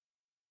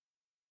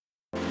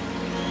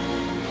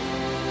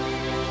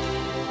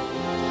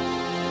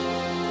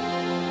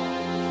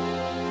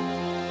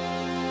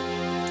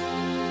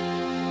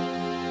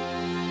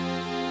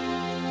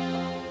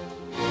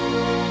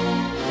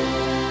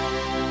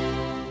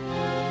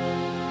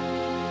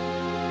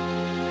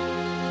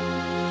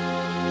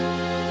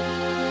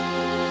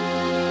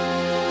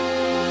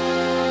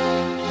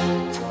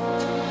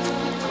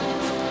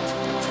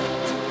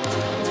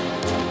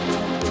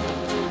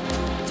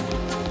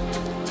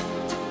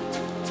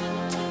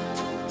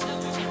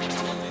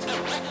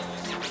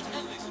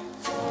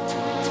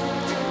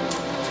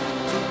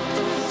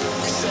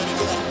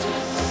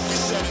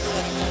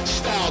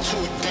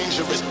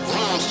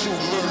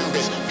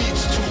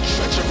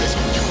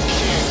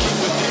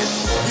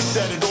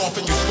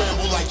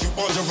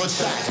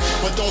attack.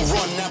 But don't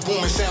run, that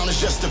booming sound is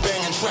just a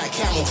banging track.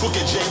 Camel,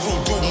 crooked J.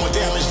 Root do more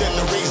damage than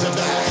the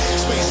Razorback.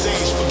 Space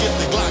age, forget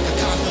the Glock, I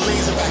cock the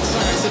laser back.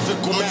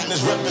 Scientifical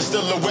madness, rep is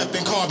still a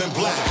weapon, carbon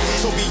black.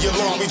 So be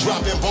alarmed, we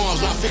dropping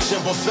bombs, not fiction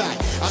but fact.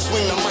 I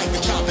swing the mic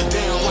and chop it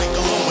down like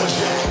a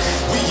lumberjack.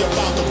 We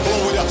about to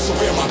blow it up, so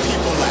where my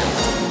people at?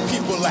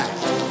 People at,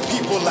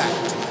 people at.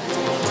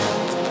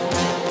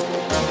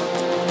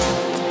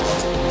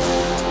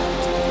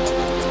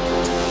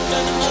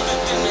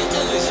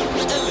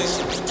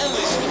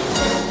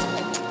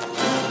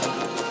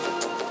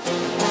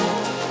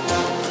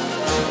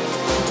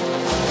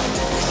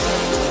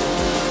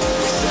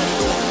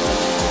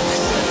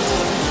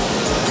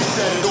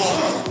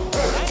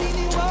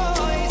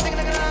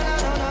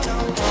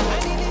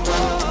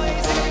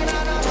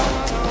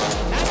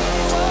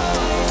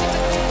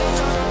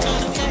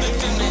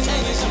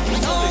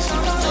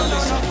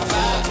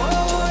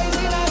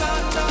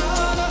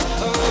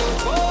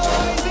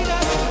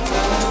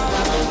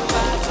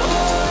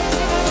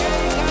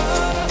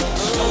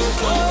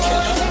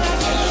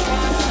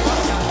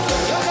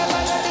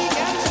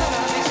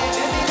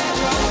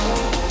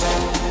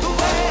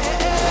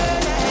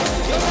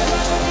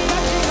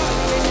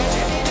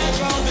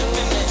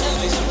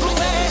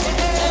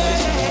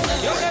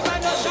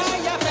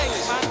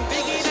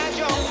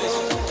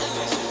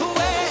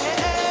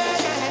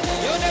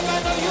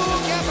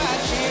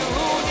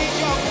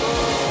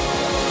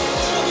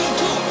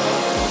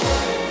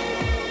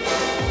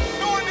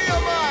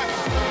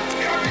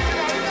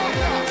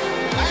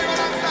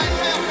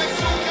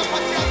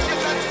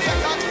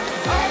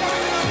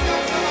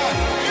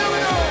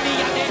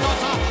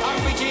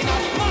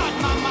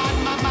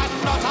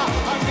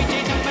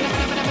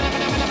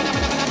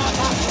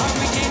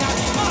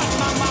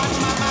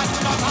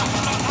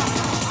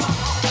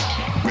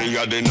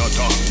 The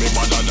nutter, me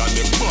better than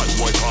the bad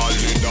boy call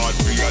it Darth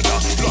Vader.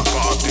 Lock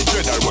off the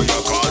Jedi where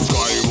you call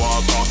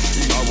Skywalker.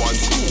 In a one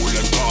school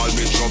and call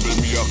me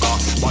troublemaker.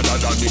 Better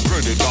than the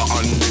Predator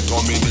and the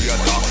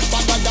Terminator.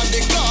 Better than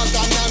the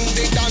Gargan and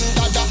the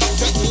Dandada.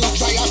 Say who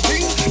try a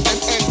thing, them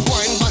end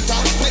wine butter.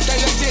 Me tell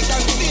you take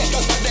and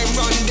status and them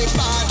run the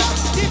border.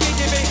 Give me,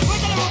 we're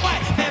gonna go by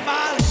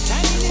Bebal.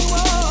 Tiny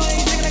boy,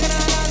 take it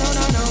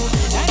no.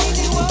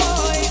 Tiny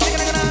boy,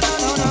 take it no.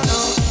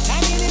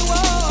 Tiny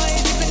boy,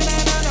 take it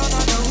no.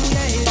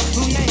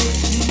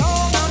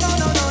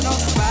 No.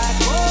 Bad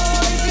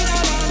boys in a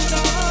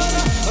London.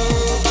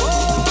 Oh,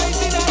 boys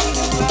in a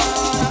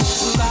England.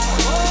 Bad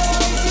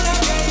boys in a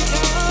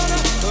Brighton.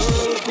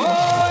 Oh,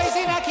 boys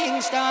in a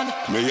Kingston.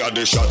 Me a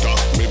the shatter,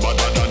 me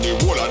better than the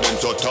whole of them,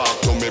 so talk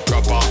to me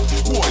proper.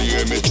 Boy,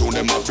 hear me tune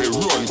them up,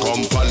 run,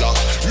 come follow.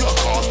 Lock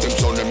off them,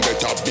 so them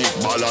get a big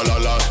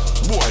balalala.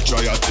 Boy,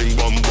 try a thing,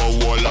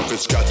 bumbo, wall up, it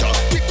scatter.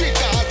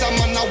 Because a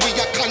man, we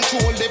a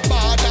control the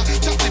border.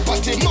 Chatty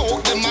patty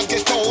mouth, them a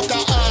get out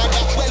of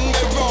order. When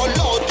they roll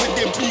out with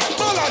them big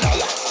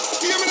balalala.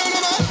 Hear me now,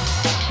 man?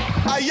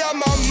 I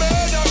am a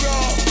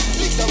murderer.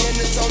 Lick down in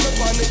the sound up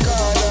on the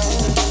corner.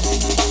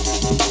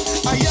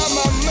 I am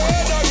a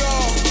murderer.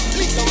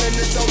 Lick down in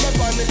the sound up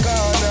on the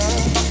corner.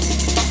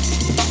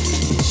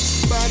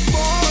 Bad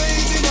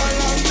boys in a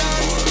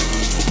London.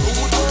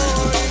 Good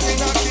boys in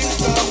a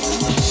Kingston.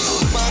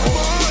 Bad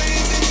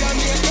boys in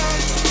Jamaica.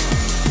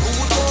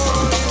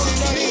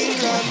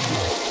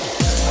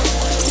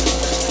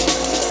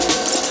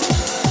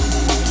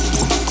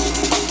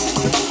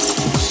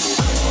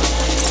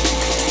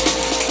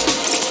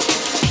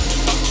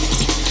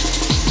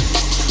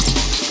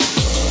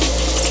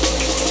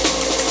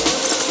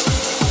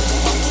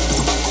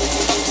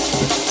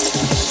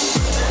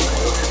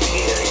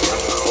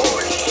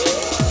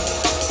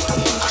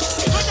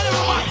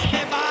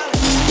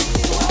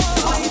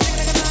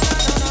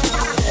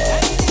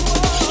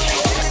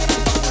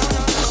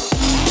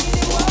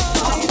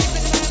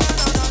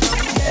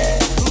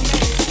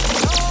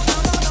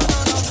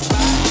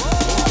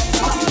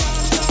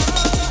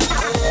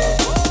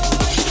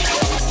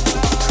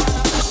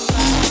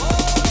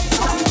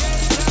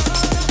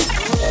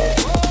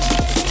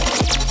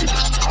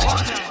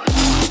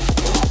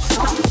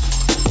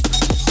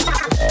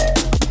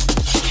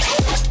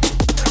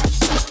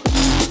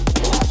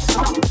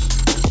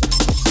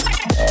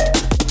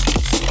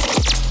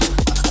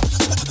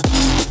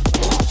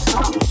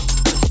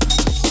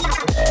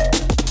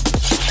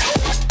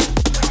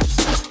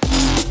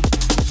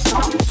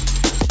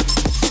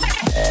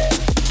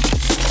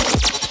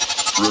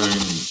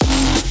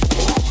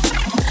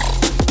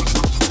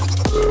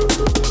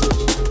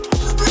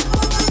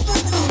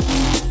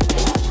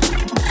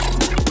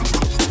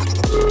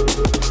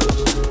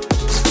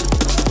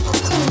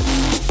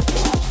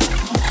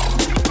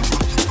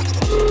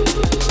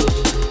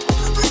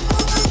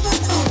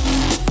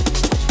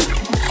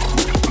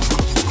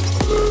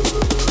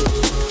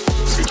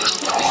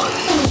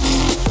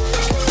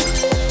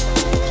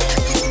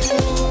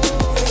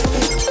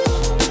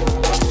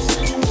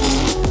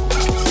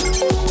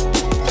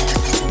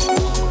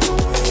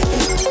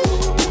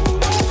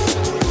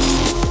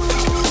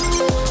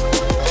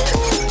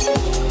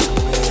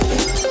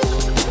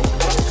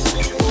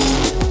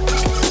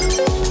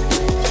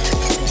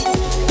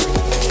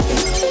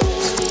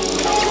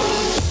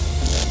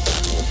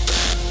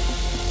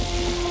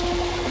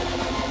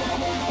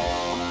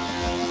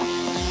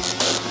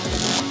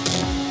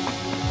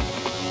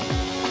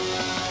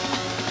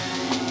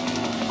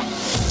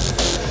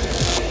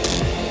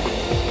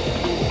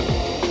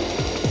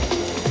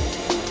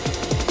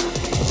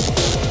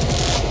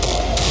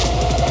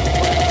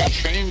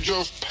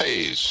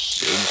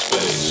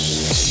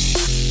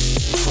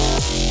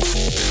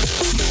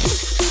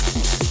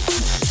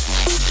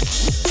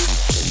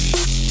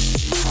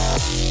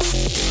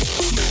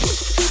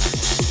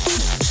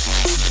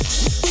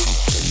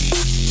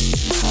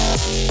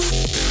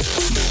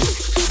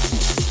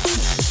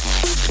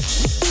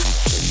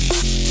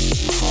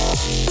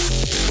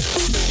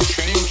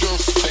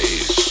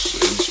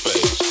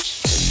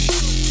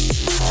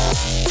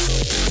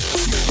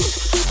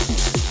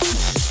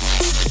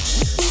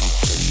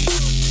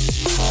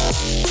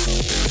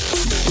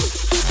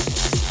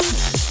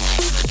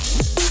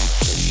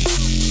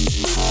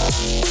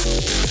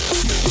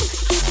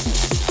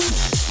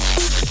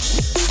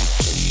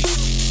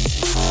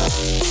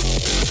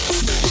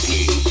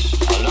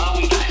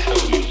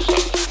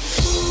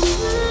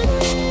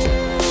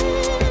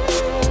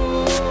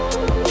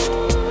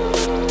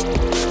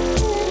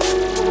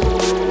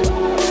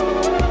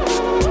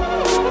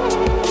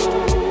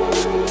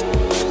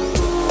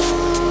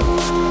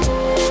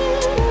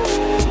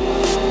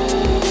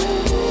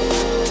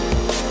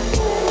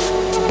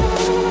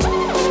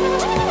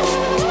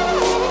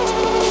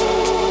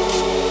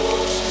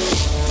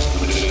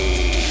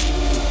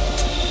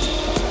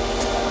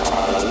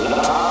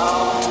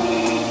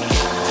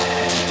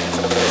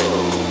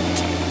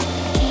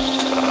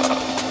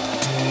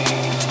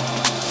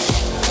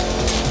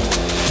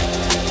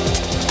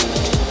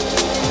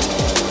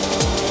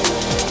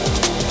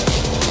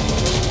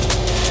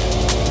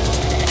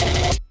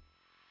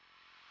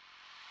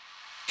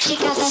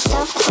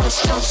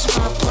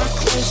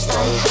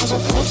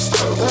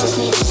 lifestyle wills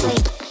me to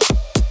sleep.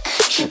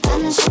 She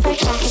buttons up her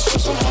jacket,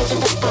 strips her hair to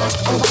the back.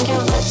 I wonder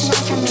what's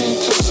not for me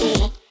to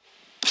see.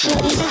 She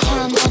lays a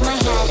hand on my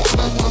head and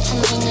I melt to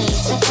my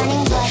knees. The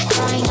burning blood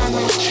growing on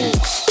my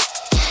cheeks.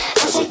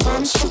 As I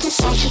glance to the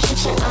side, she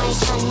keeps her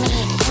eyes on me,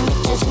 and it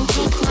doesn't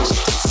take much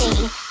to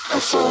see.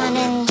 I've fallen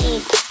in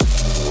deep.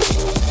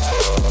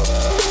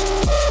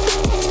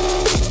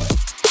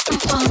 I'm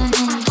falling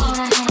in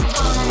deep.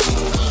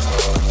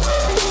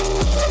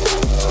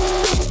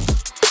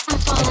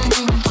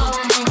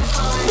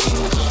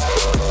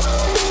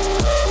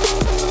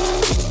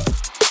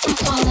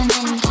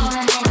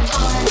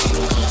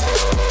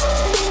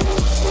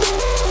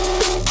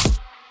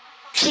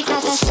 She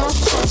got a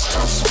soft-touch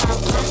house-style,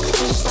 black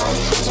freestyle,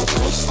 has a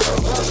place that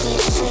wills me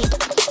to sleep.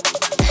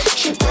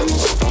 She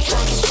bends up her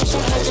jacket, strips her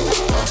hair to the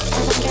back. I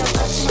wonder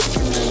what's not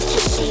for me to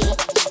see.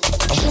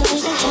 She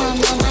lays a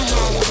hand on my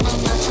head and I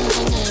melt to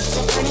my knees.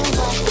 The burning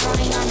blood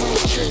growing on my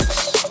cheeks.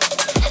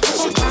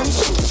 As I glance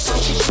to the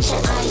side, she keeps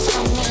her eyes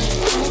on me,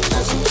 and it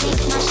doesn't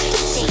take much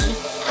to see.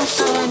 I've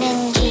fallen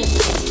in deep.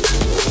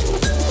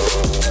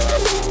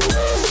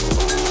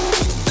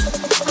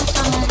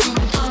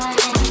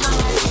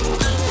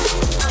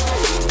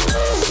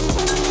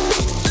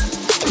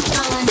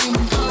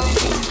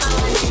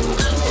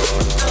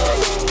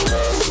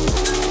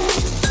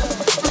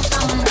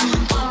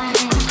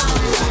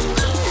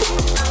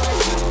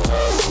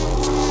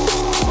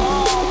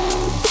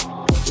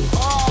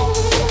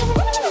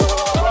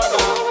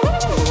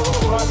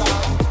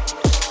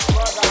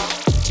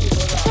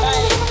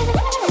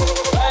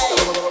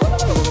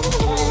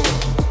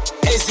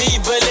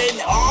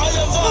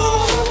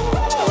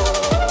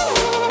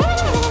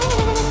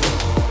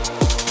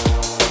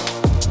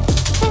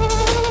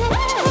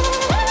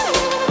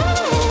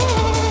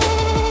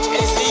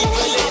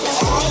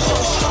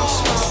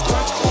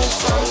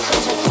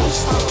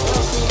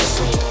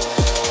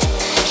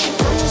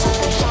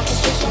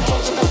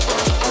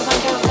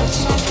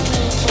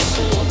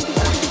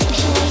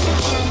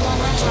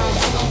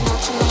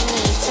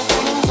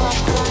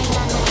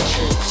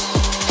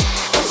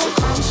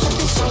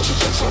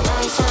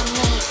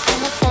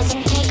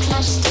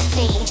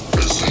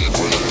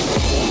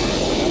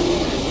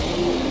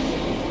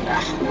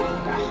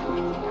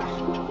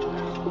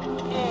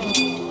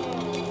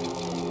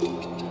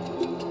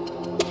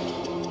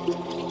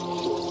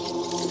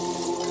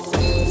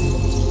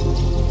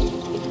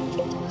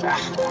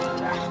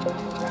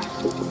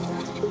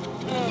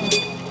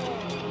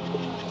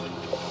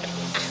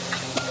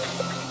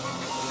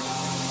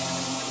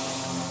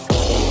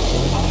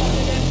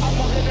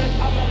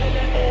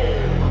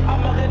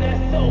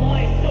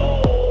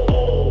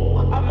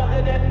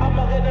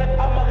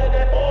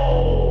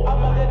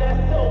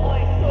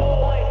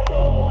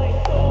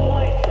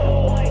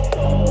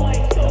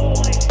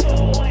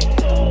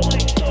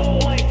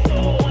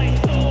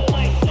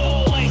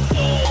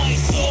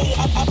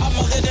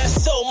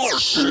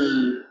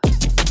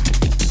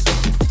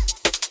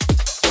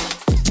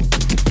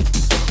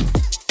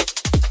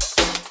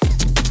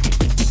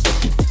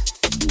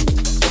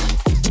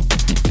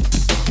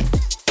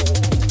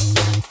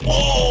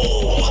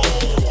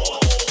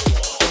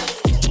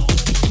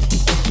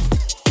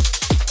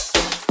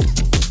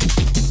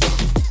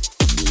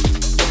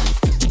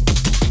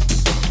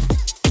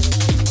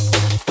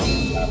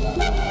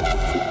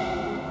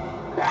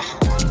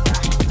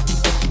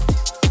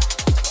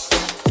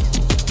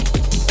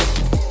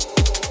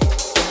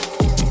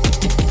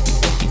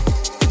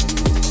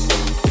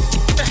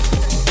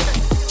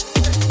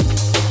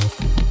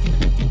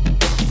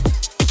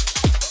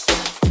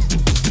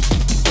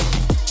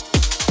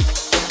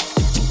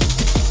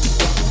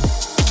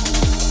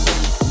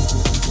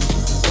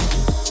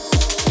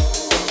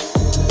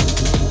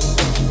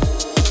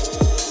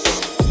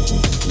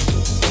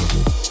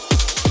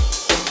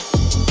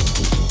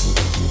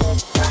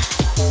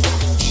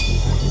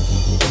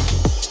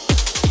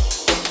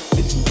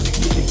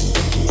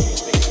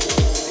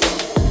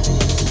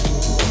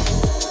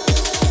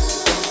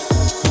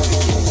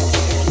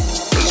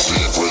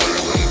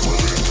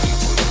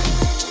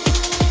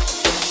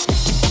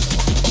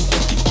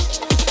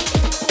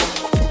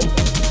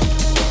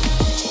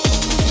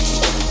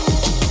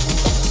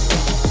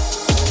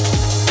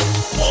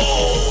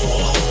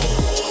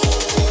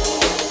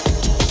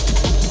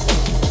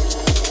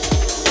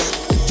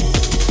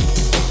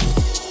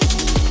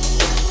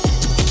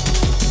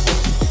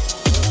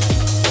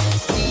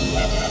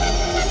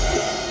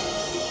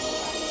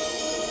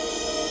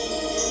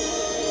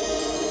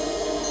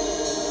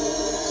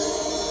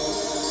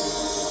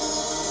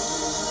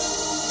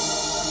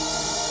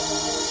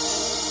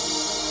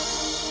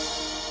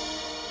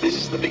 This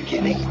is the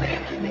beginning,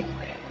 then.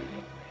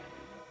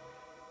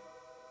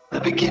 The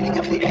beginning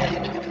of the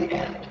end.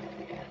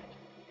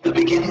 The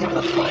beginning of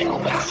the final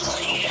battle.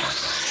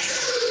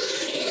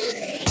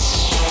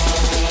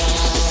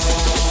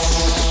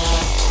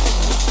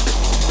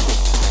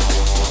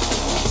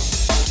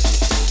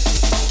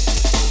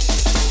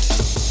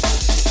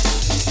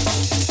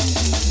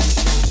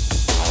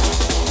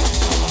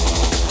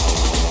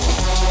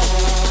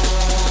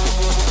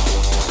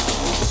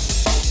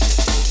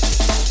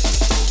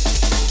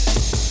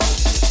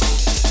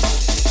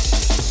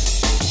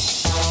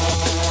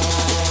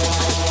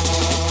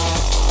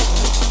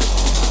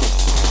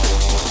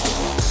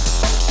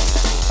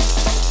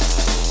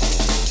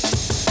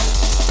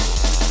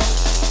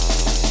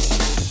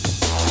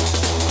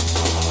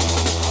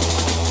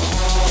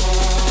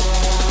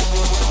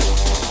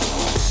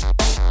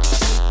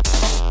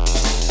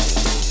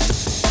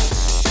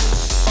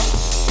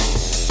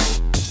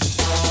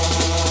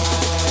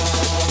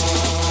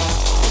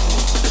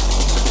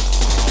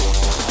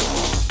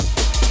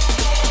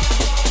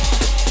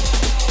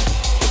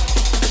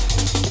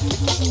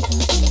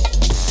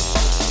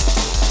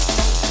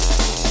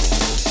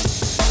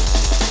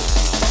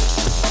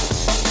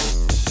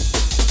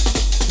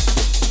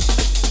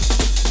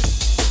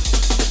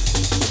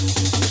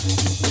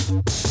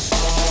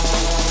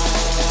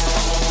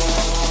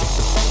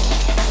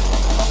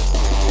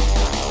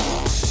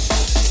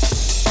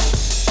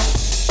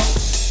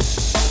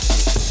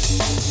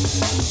 The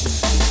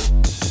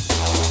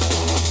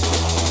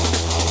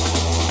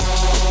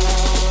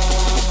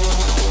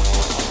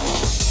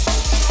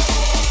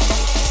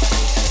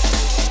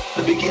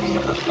beginning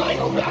of the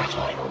final battle.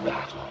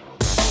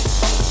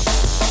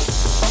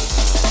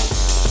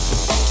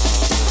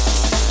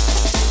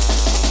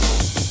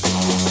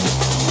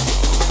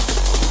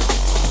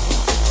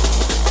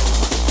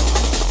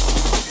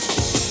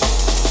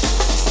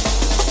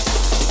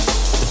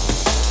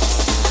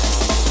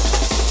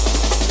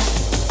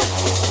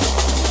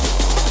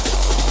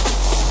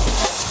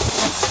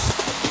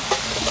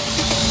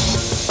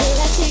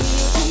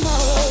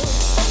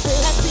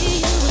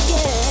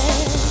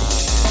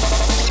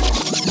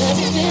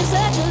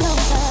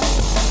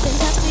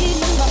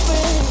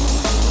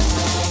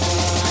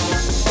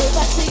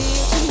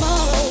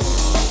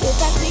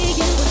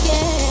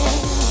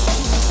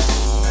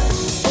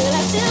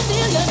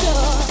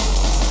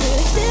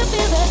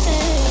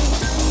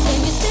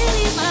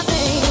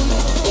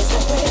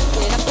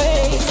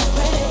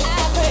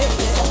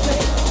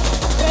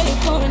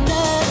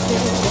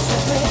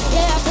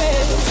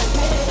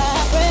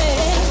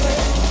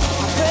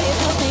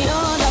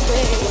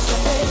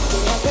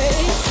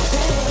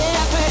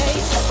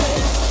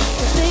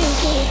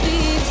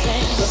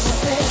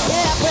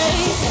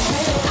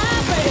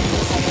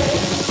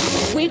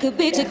 We could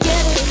be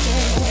together again.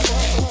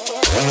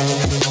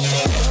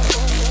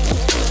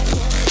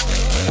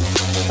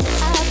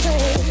 I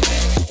pray,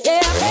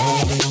 yeah, I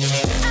pray.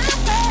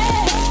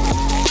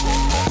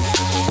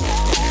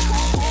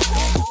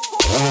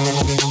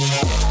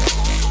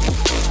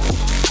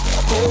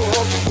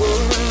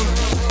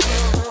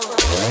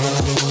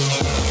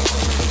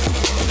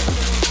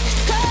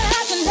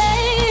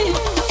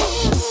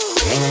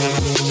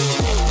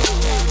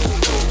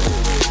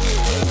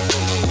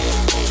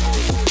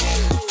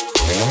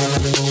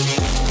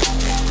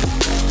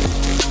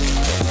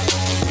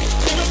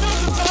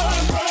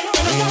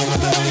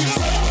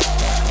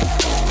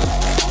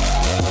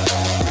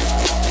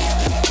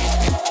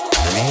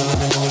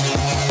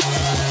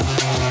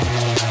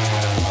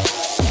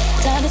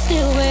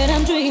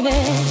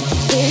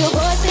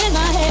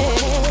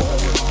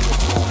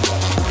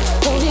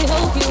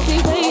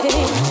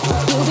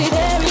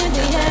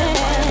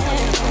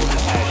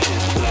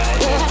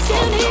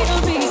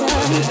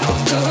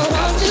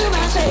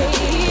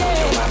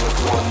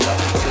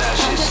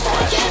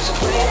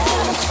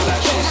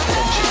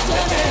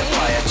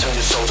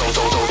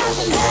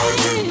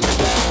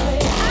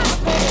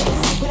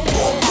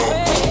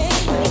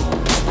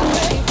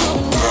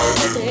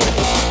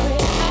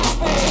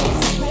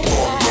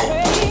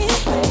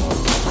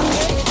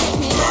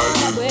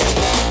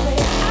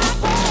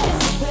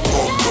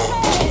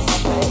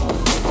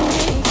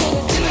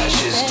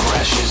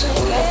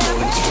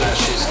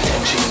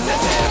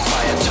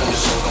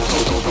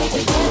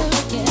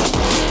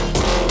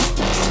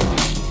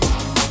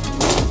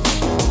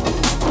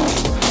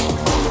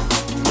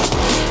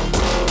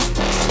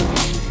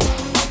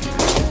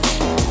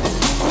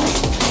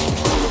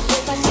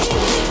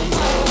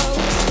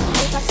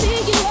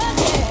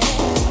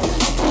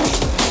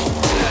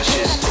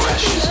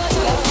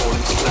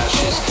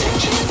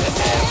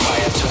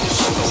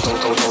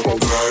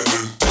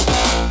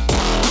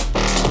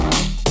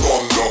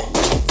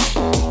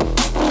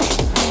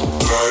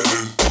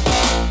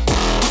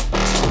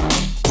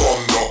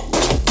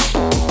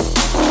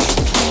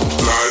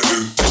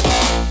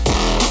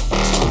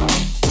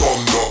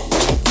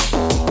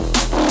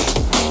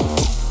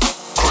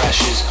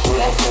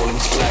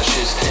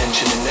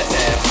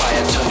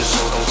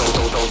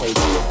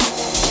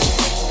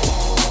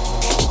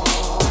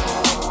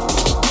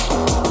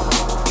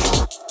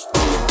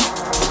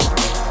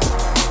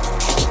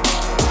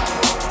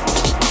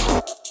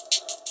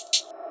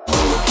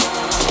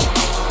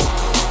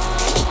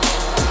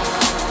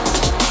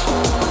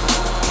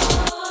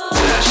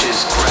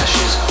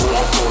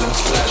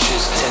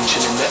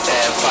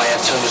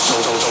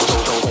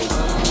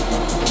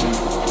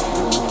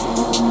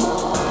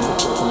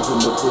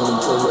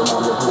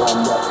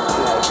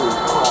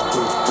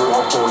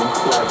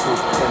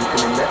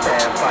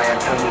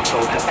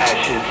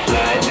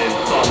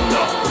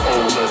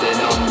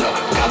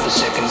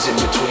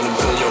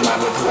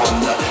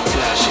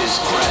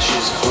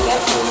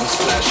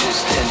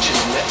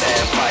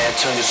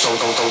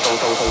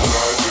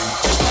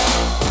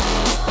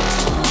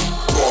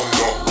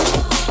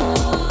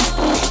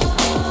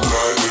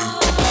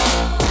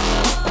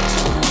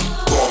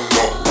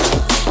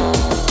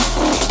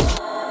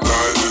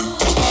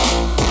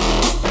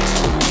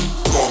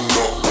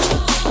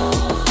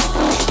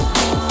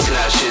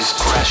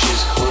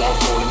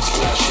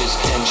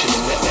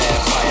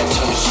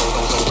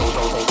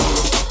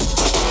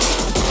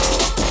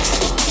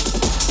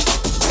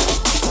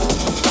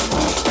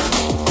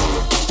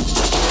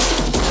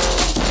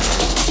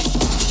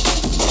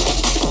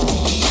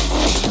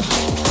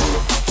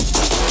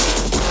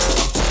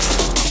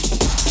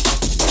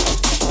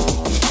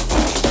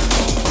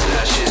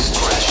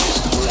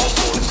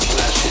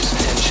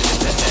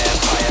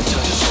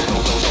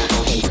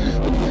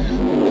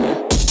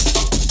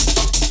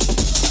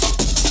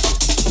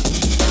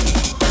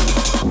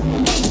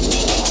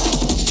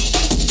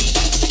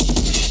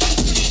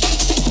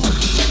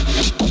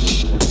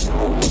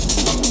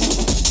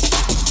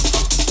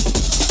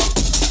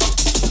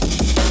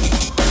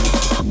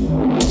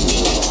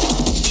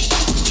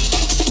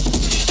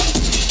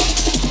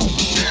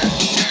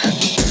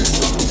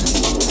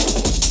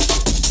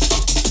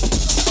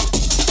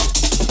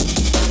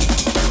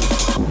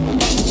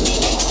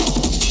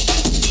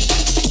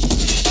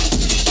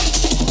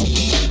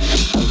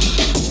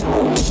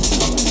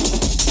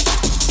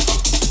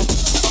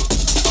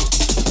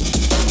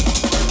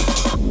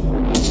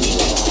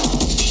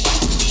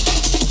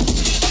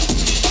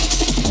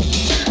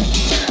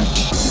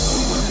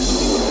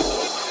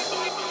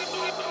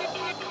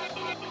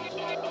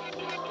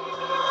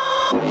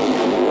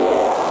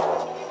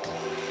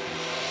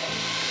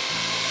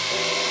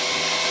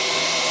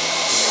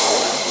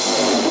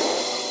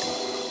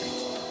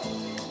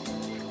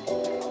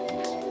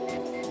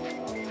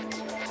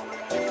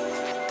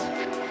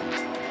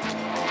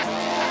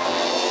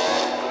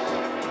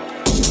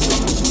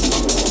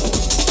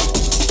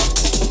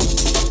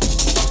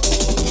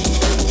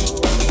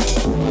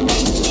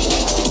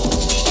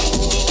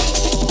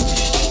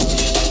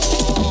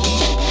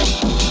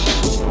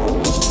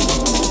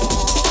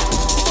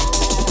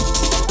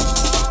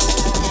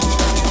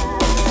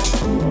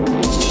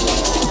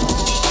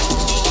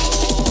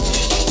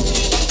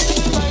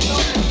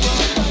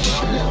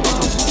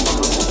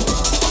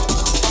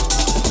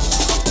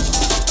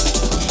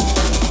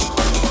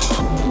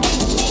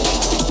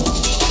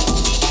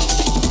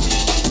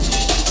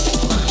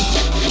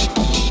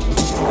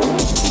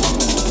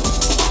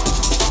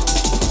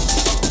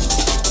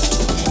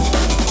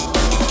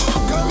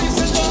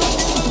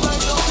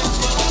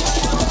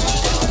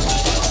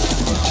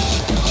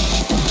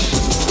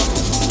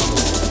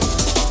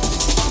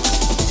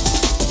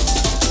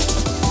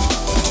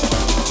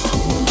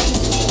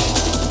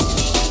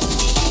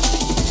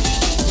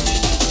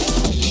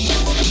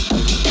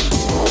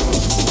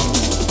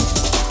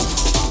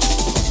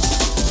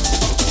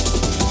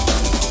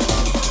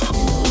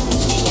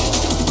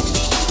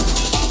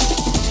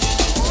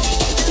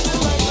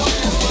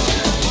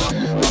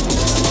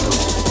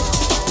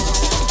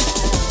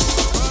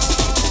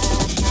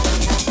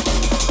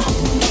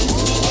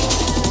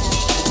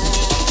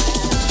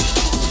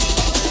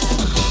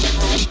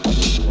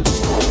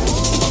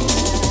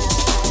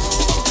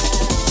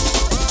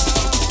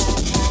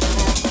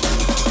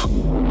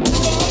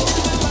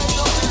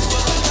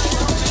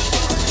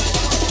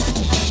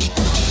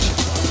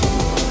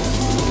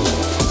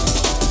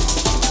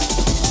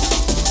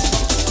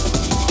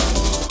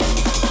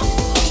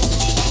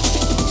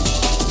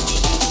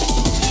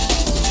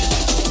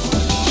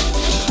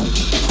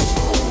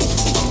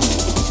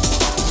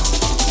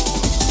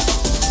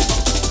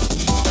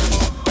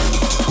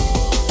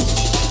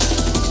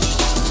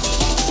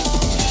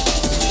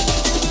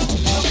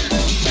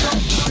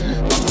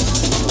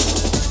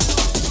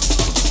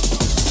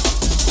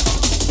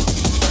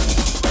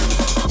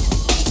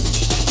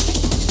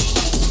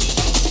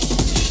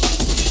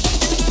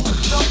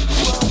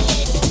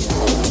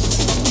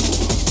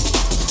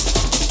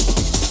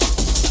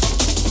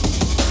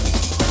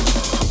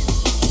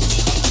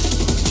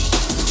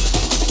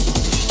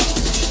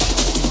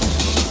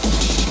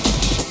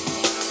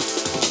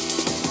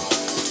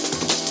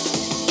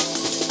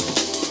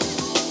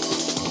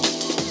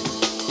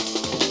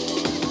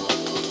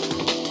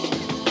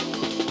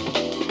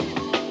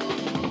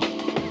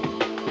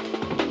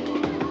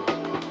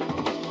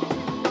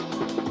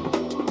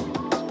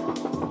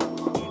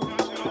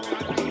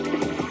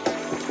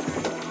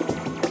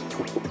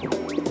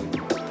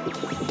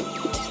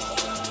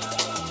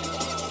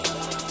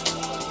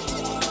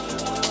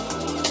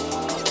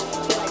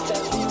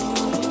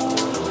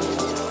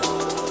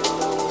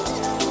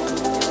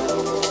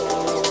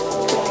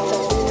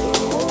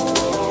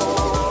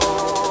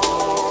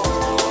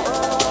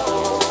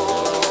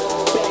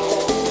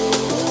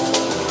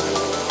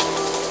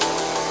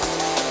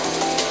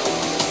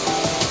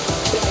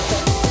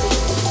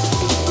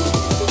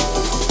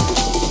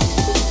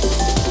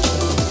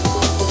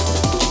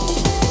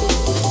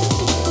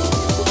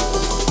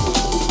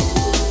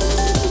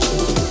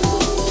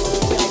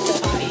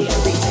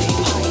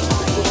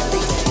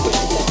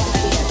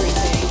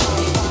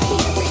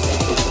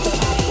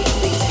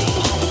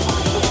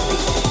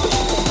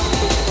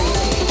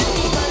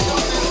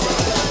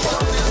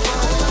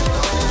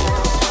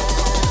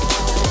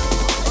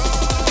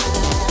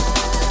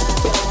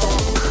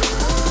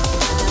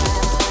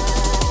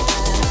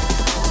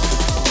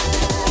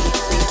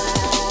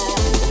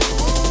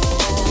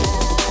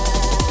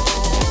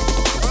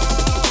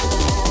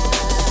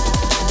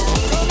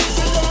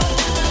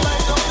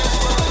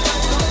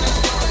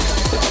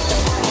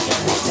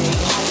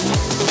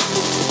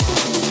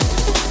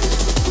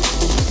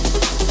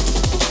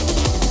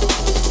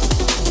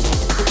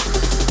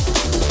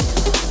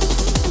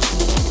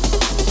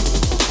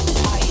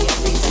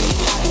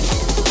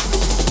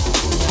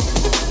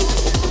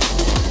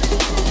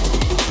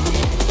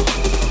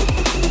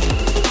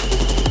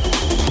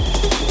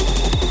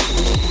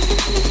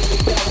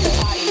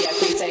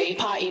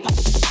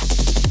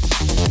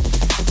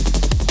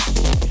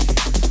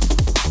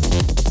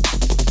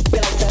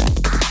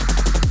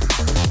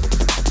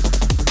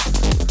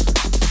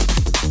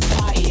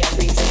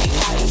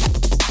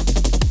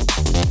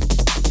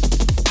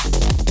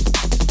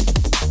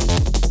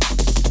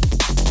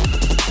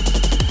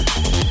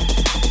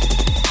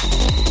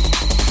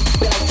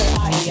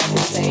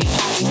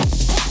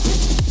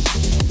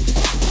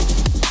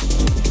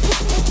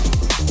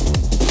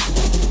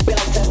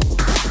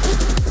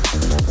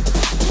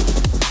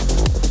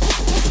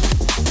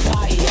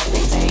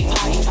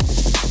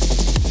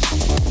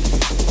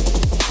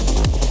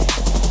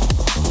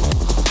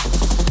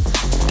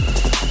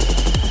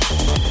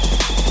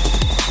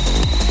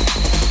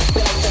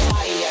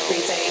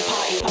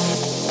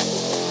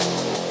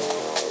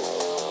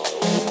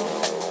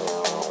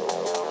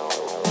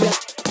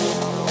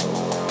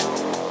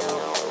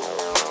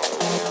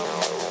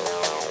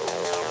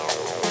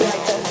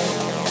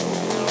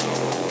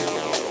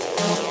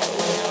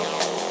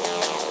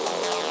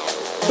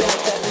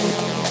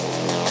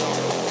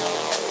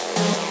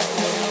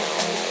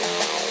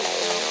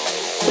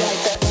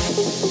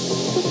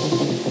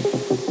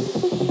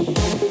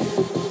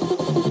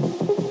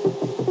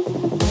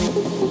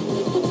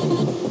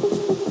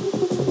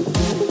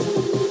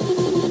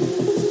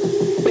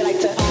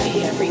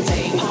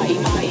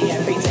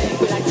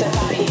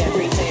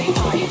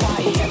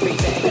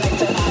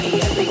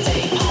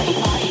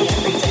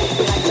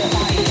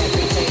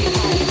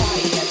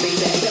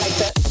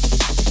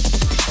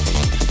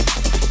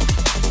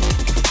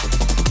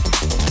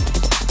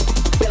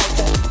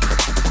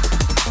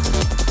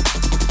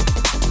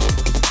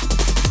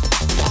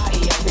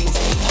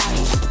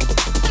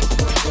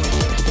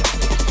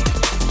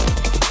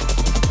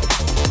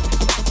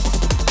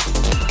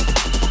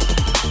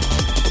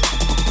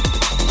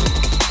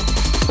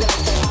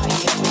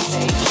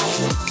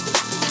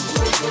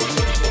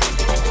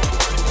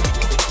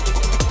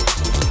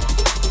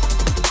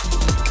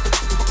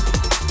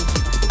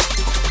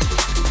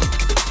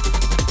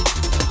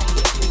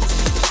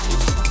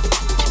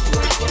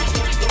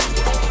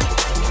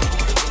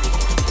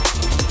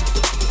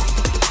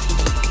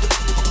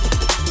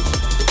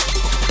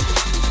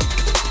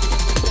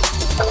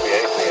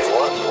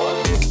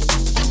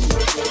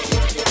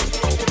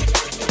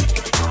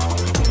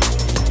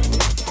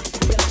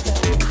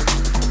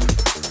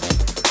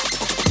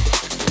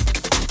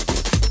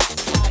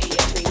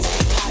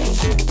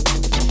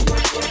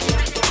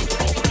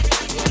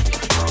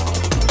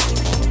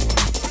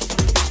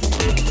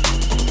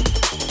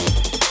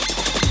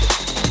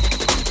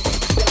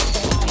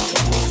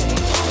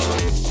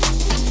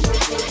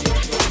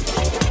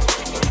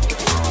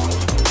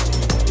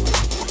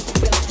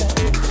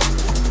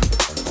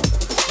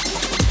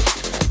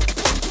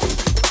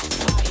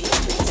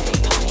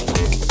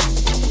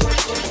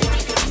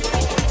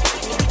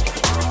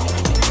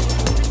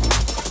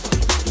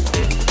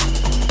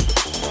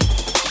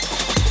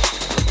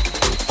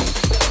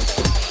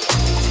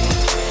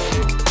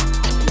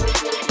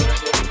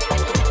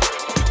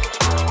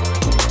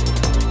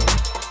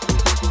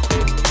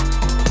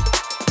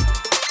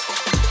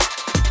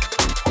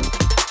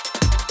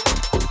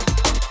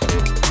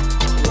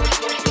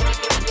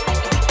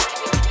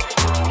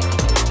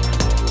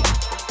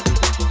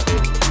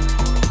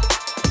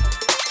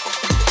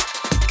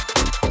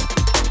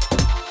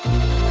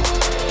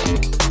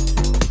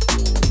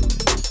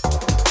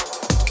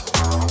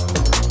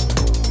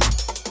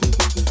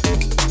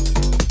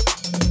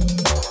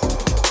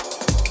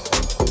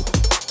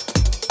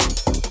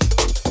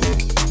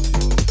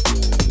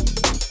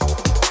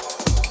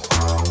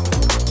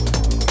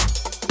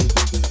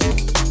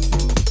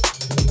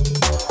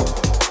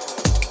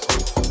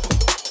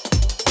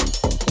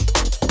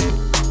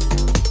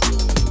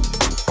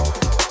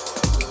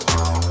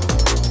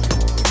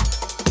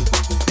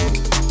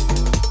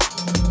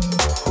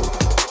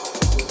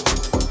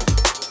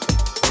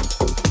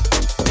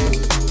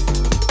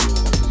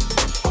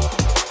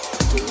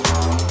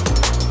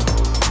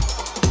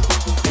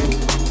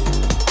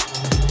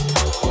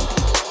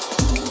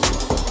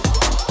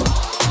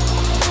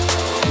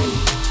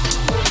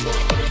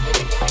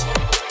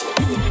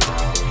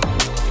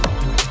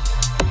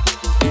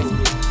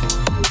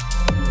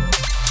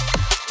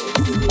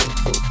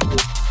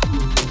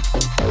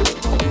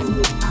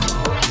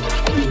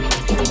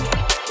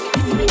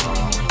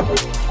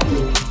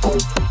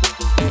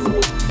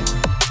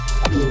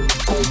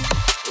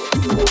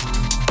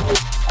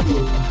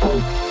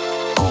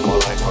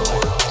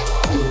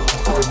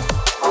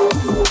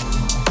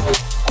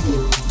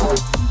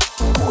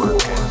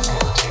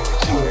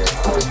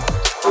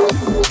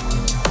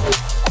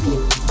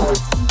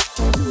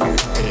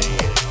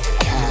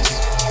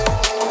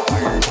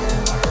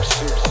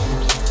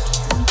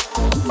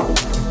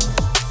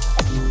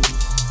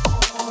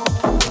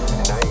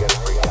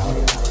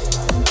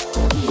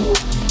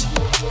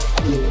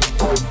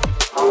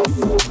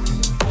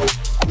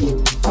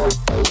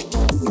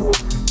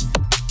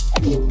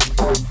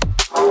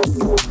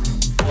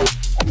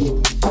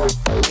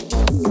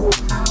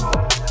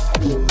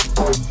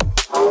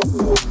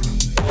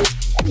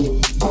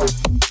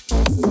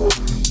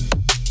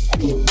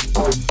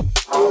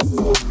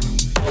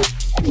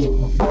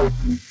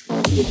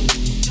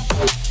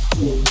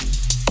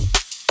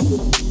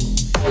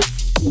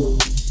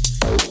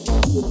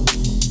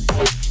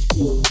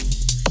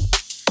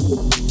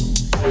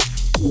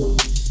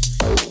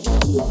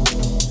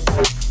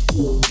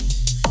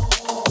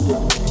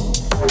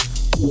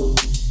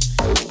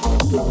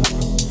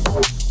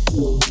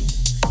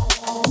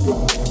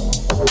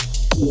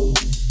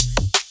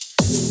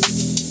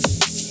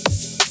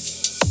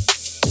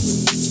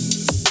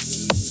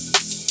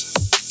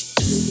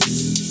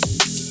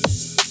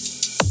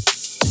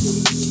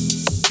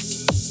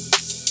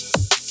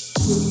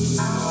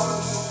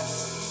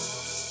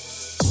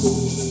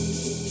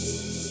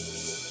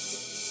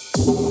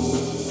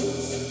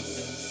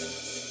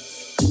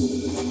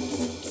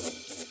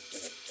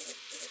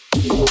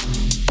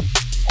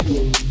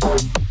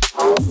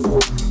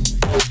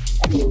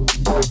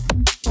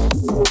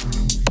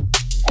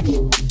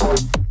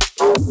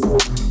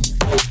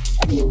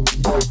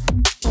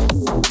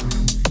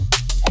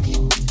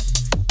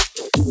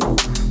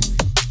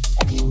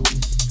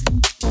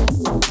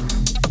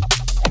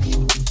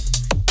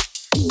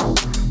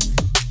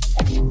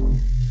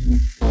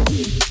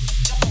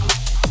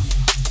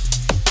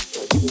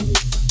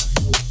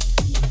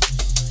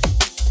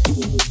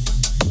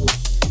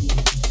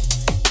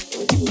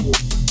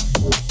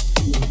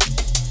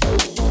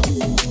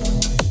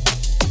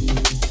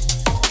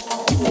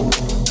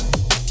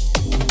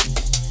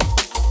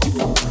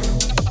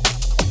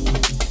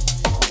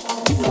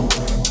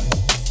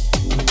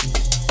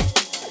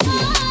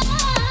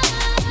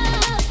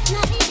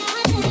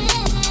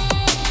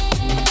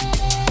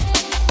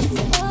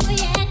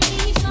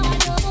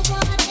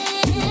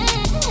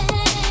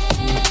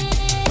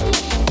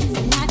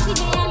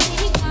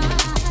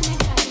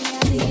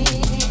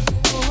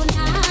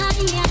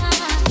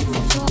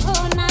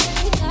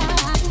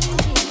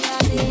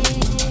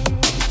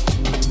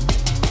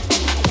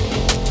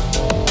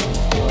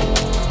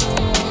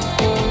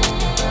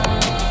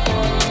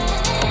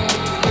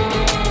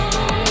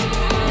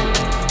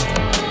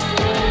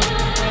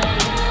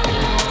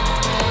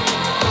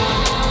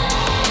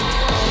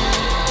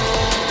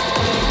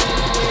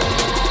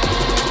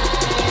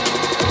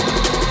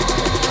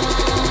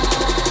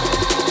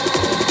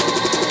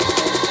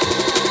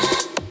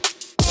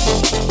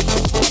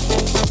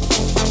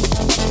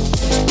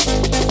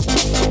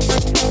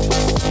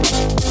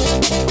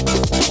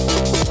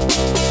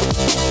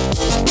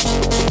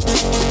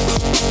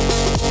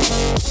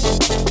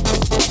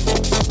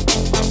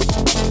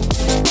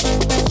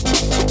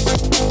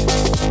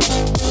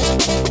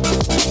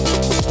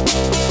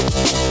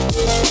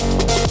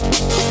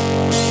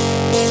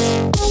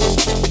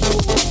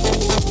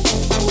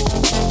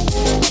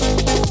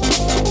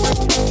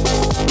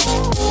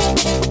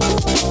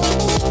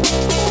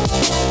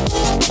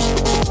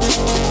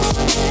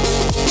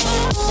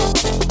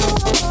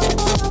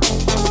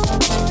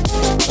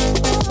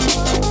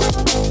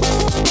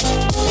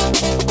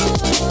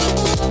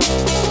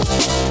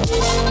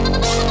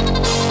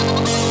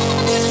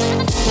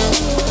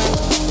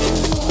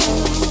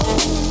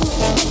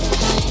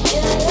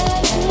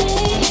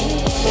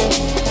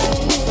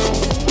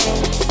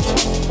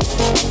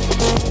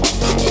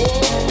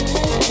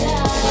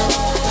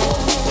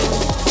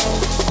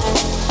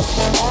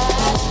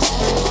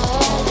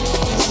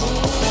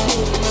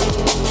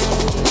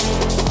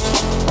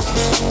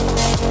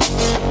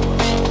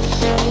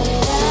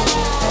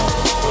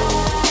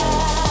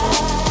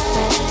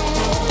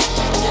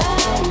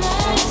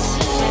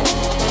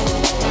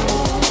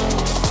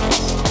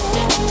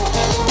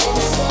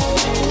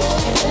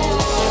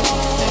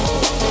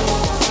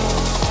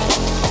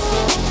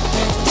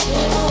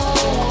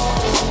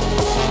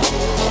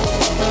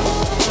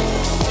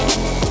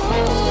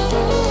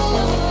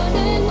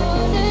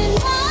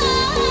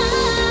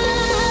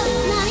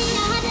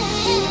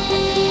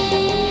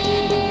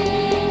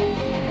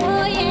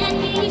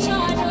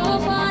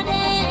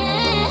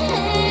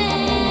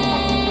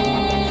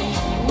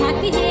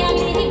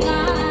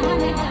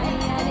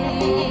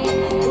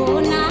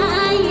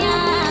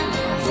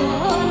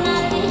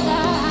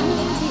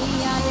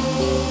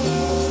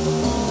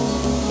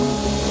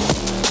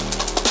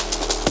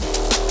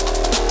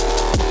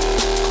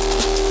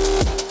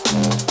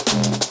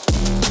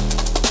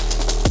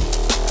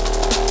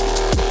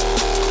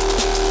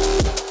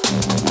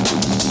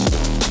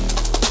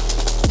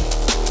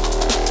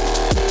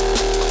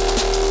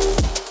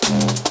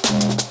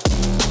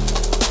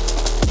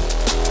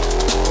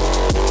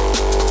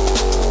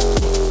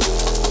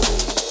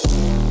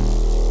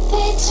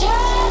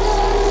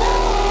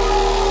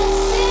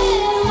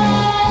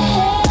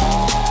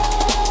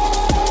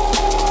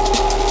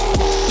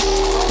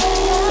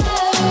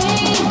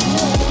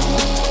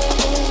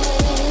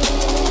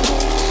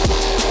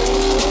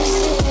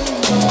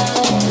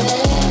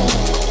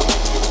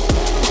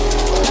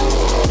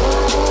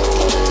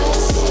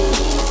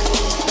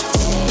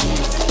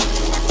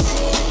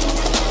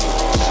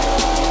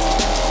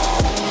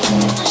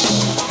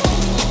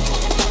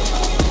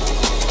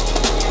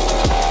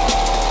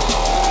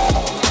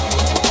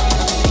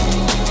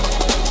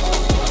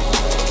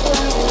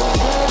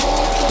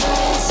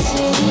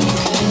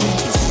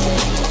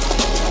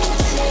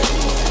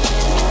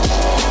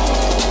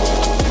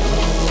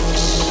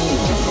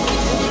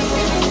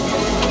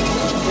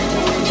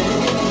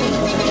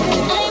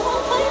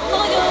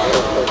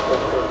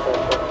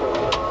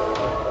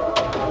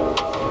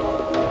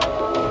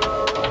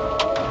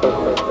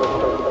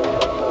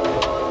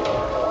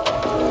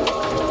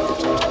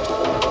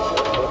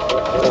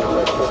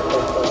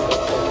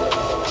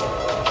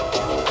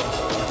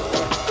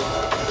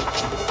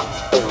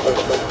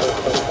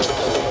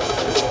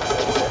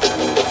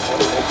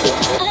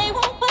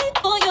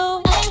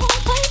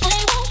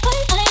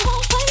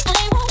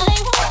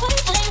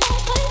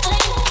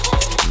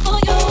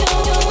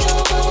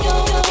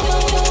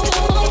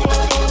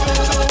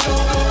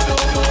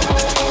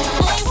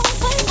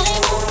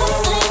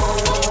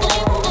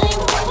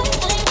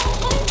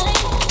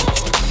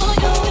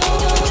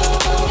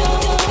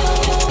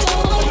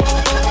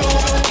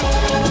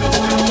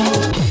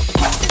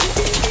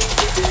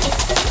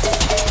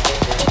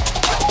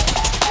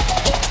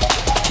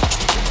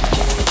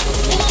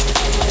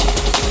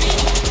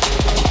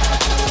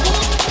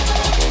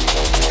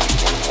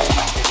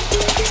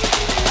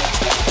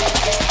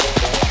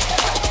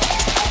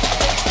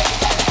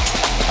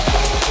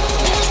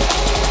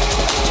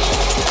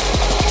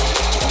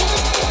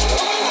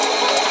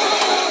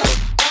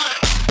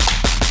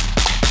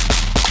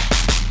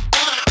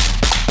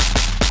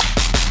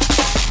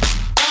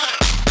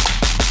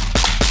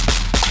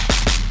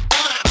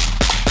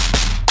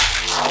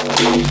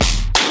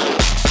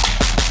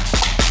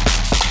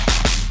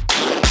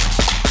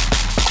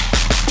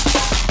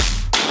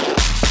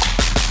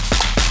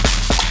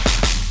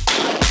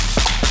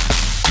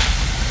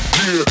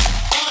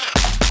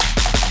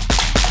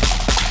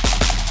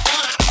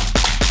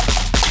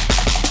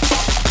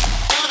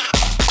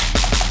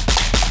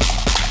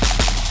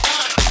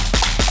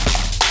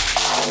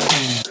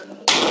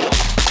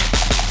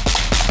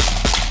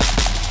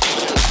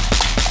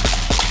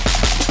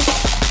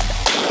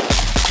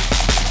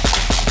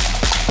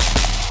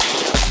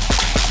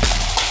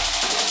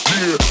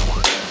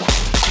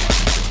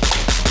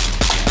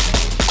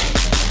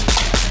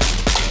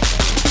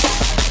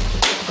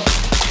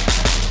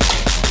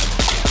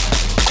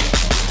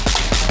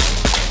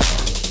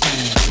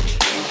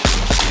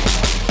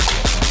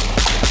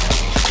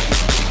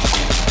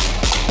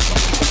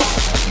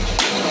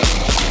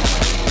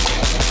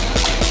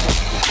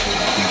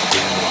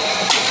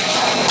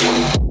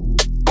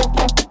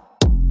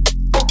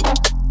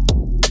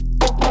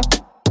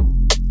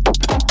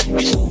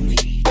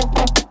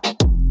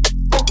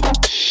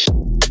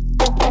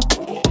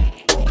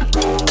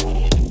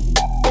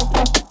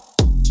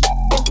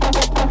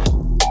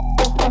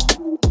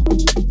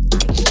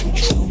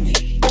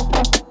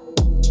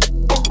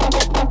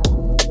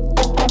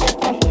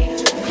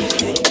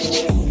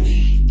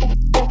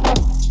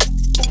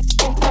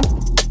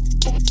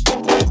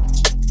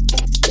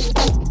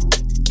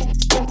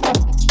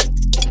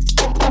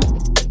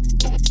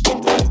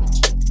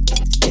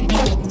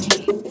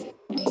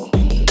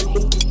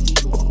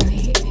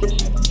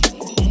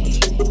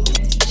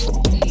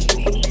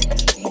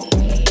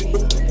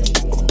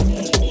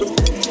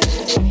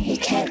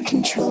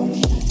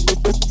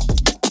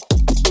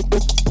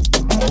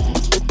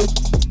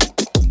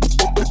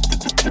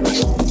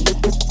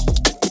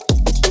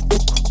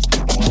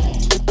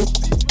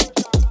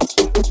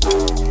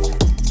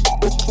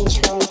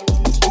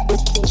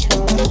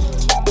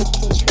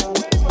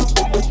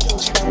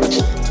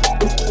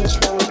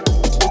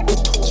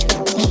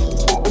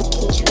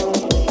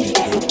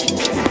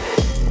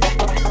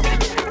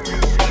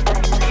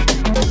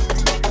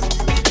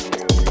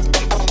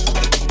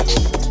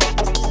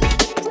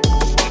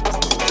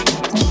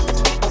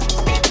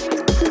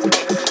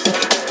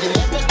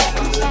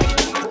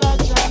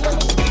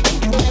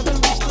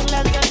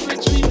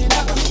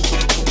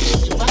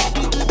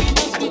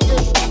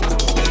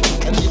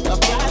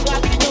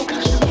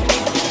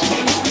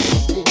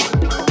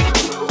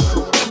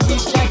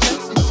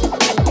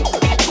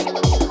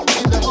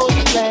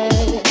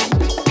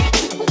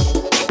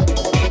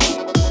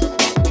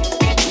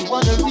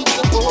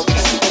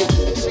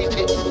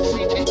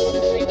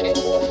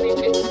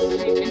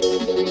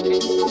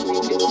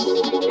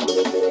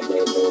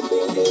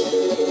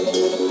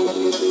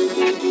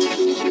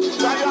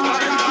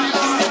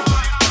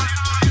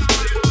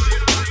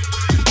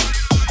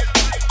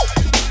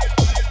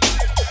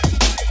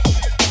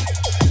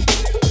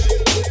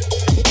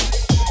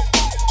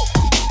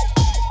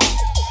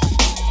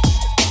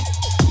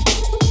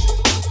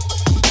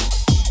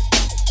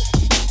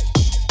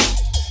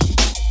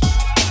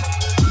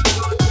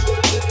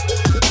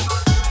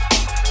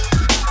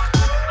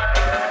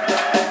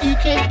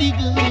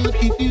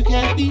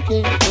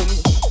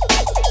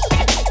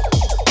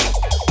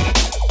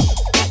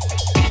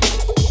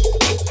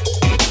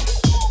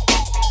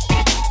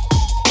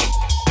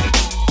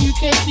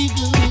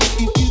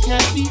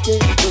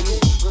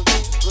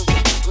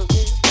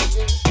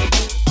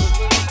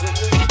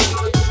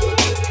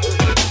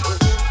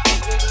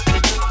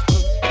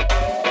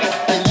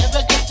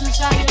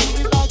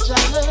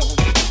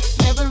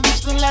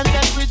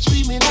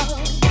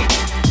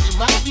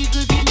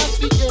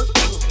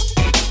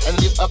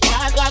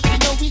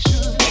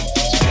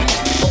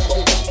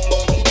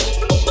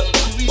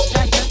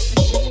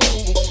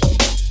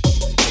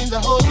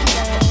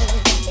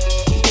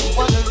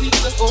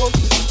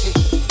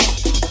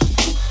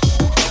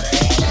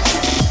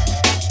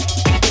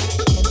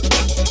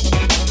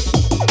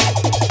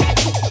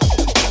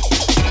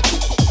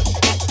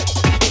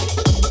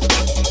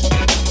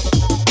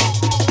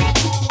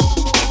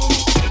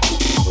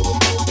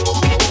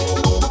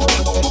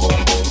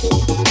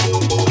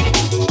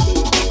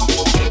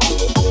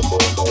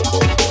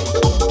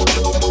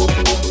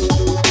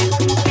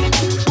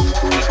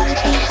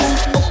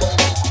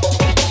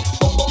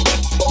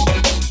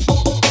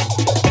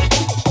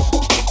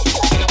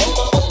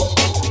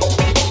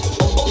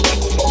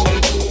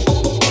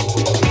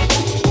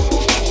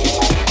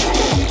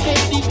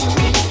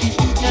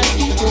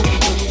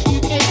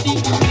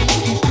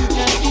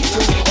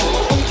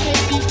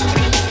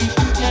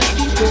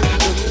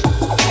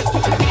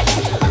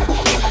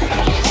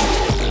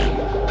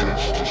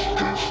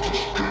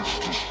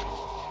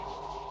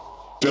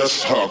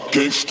 That's how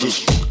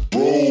gangsters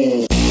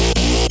roll.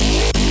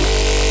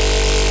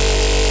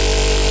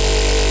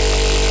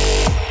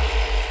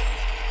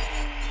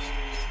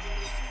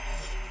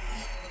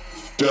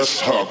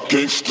 That's how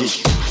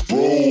gangsters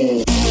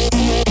roll.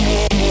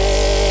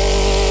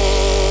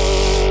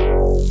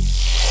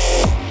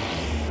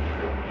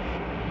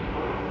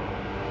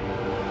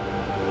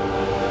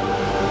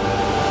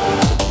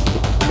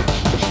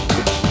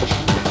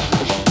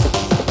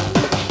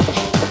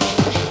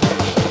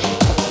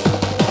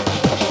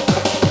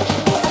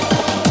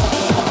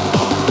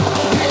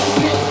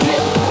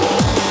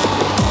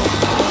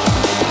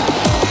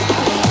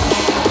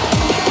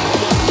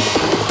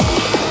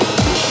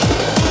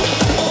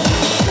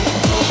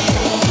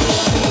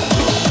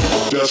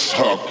 That's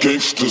how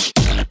gangsters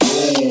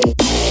roll.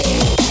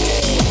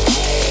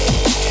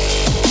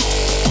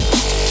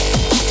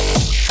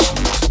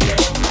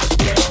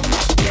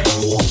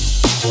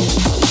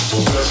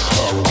 That's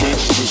how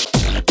gangsters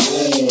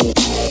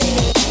roll.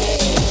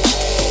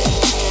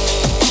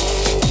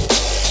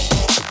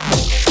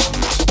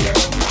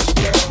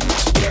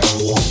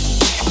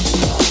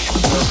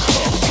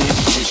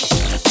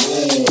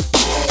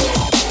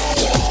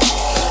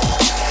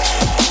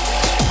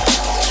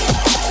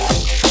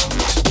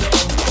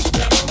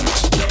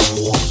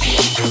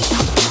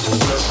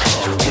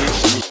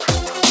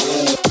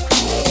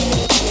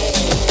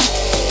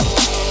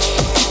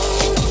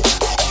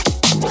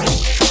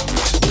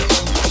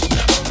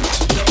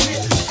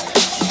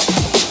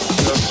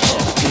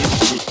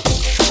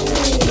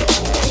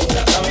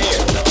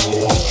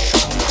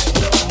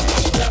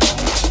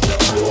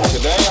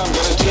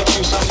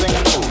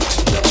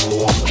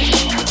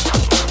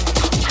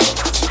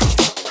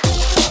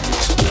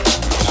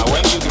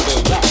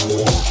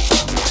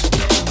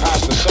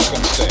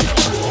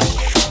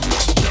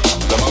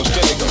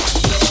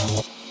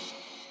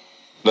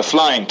 The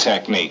flying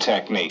technique.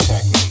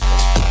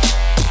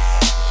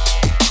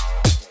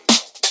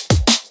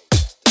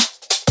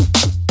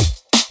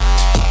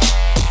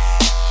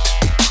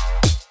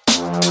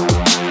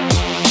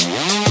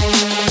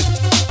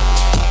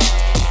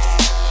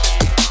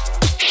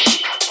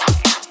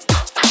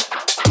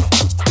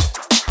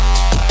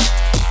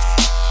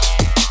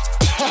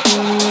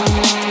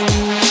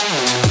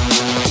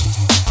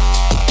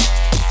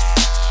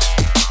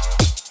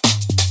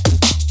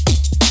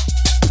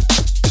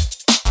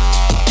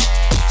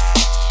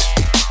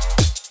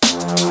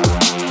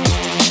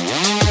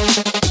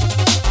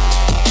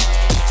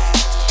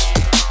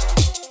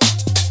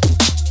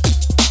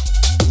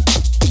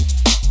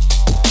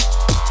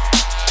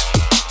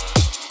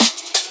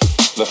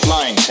 The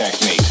flying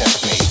technique.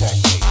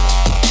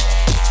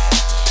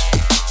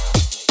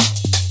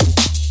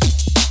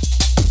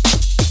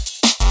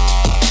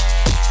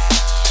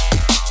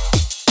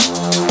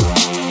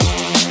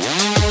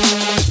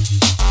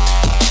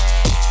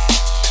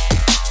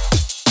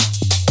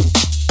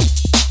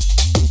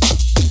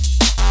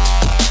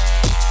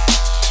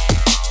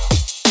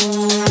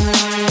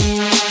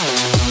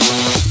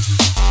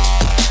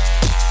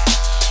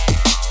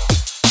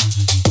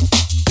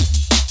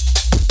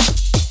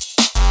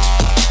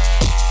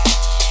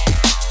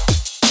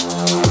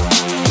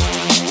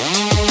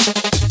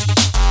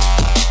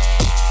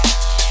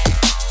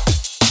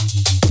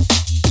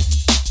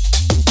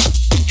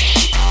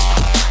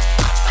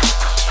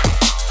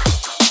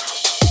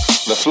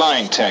 The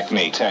flying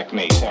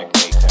technique.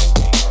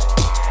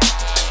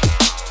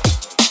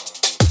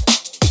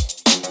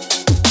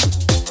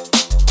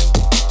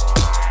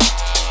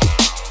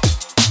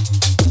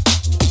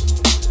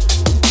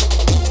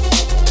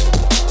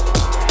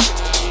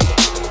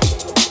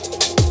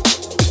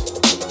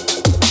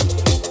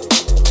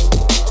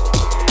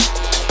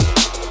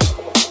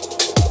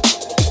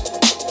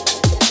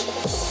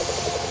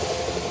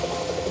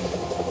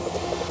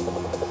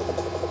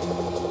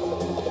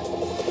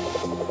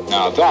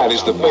 Now that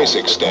is the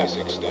basic step.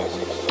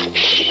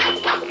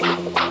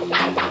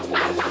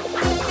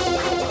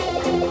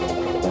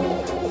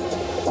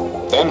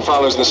 Then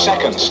follows the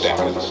second step,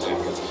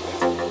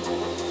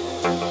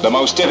 the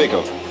most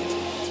difficult,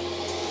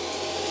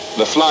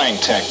 the flying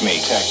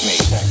technique.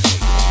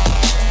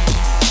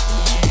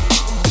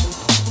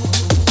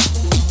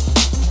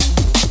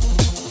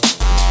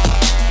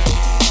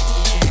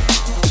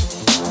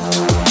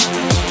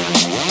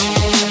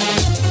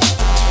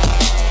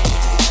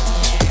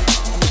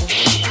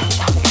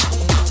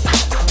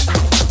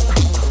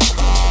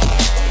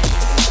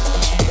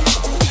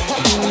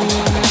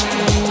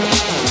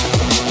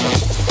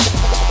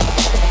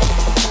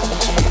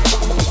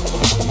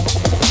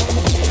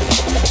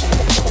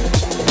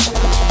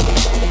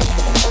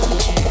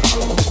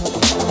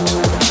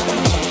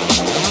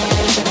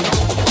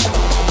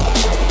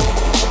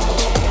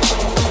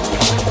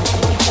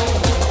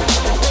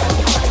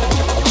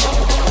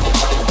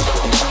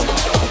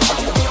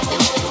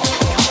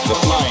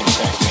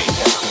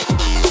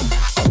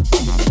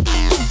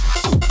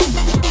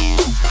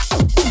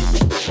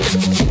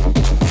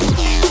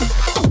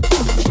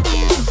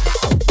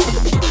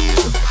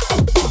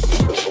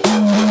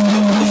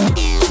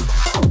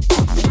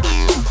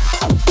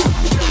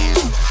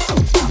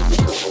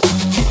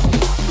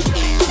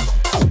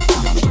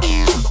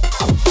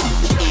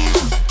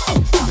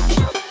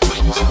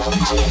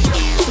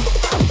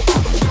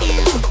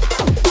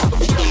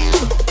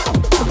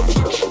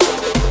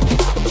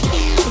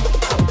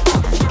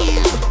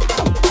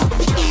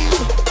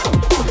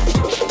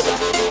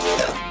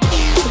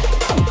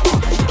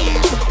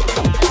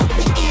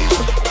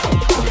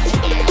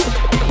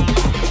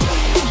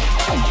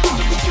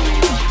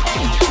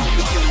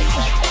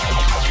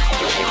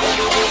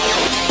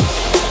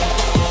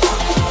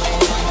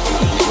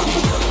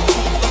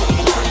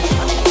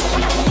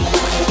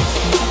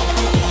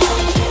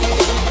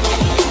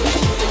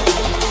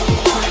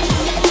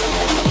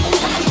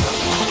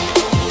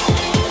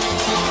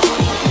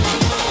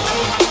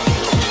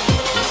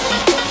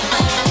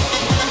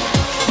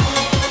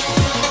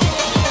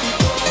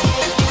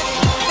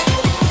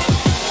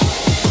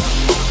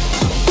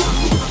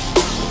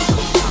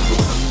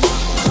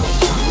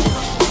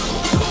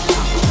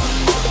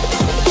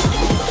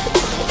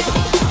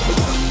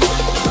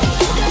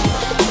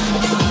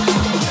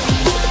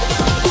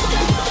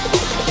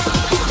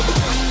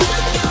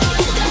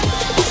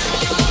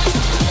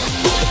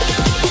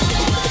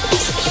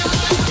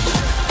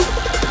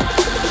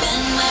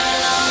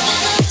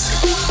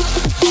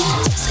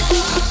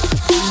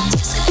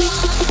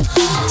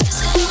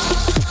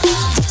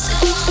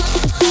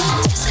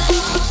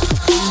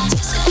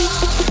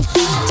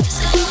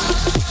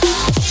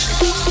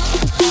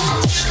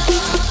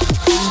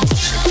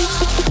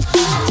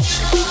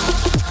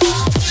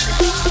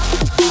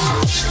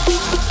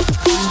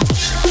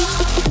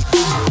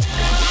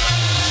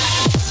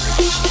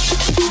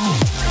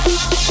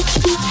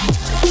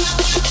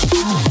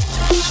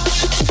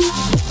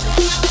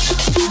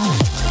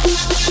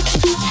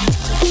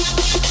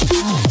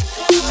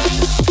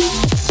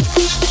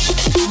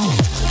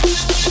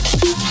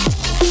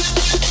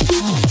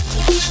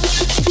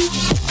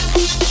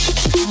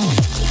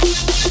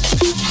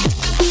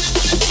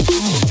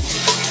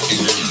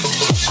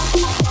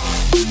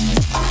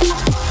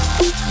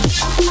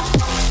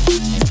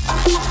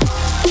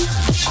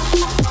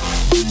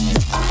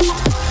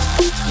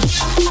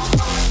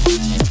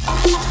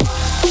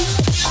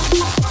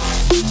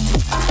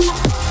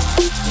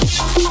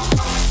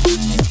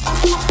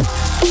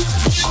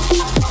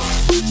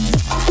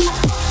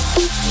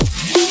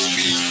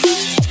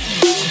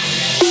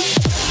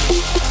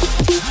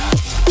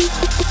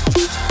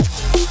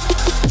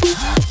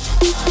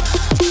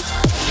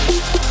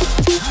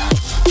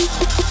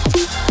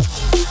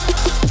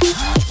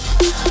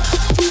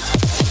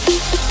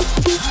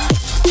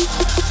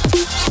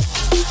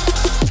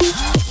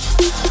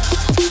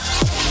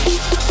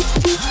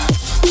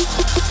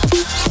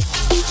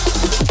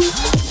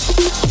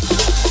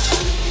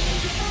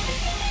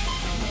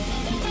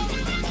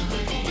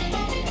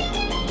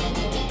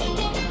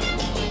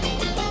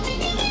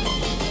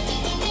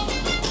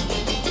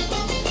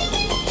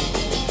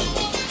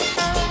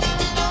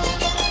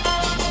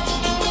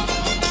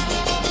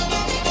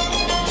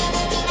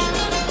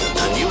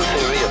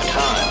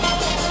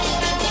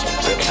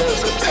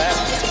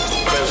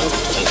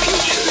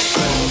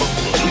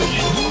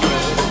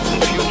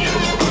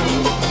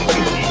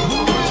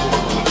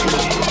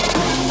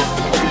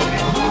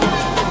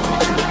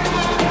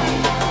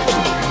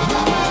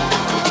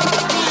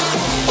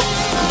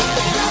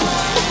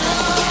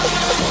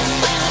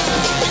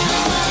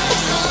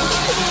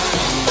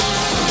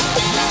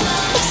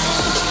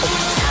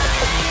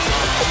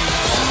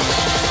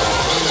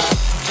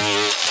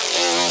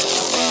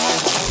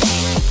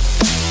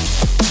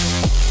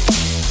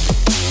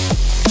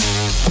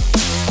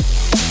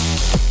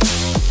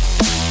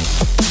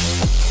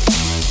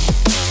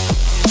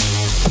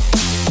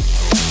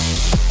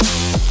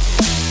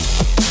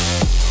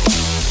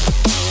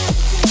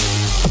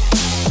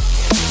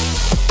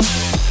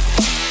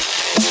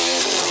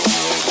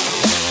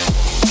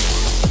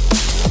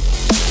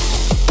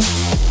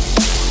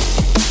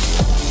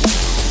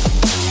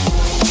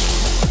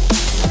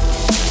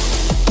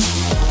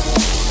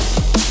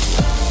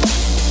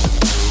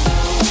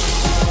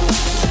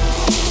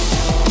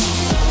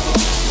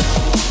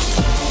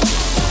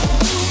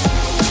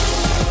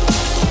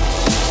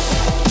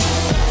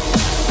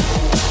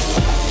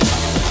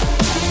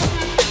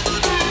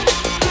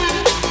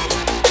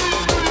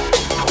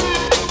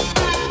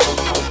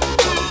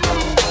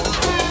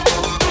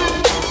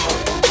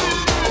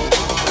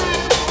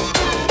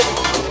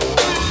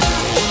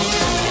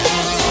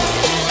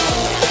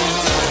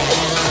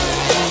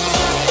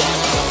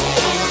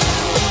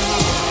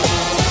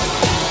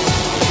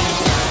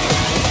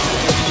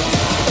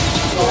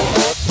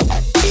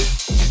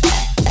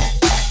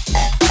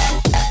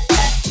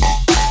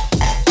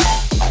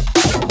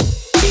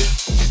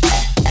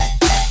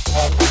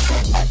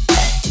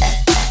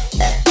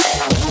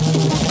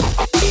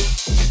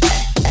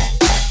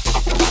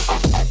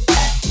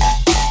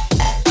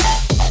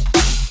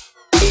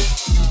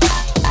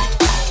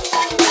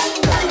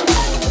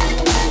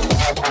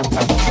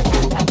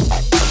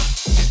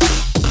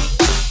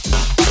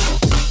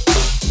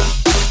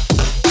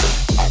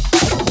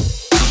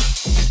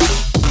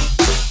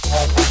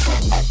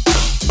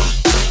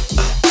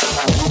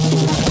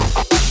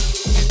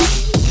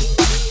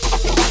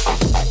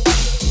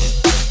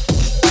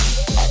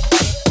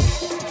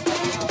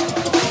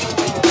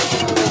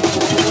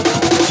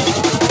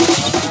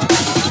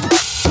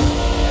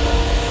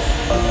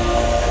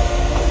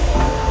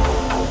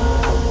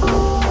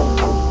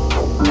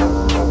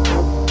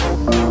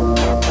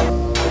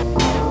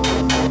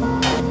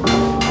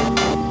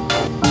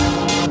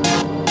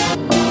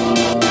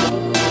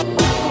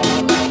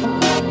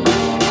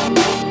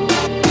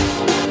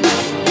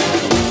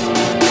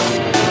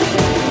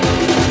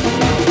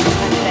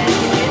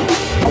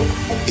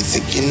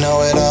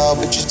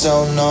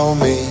 don't know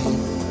me,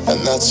 and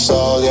that's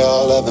all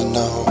you'll ever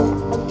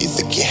know. You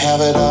think you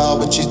have it all,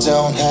 but you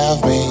don't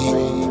have me,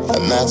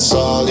 and that's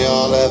all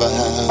you'll ever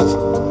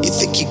have. You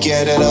think you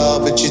get it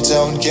all, but you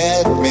don't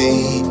get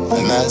me,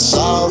 and that's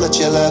all that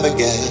you'll ever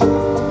get.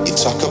 You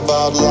talk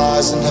about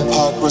lies and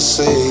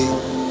hypocrisy,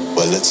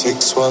 well, it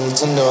takes one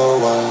to know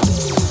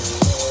one.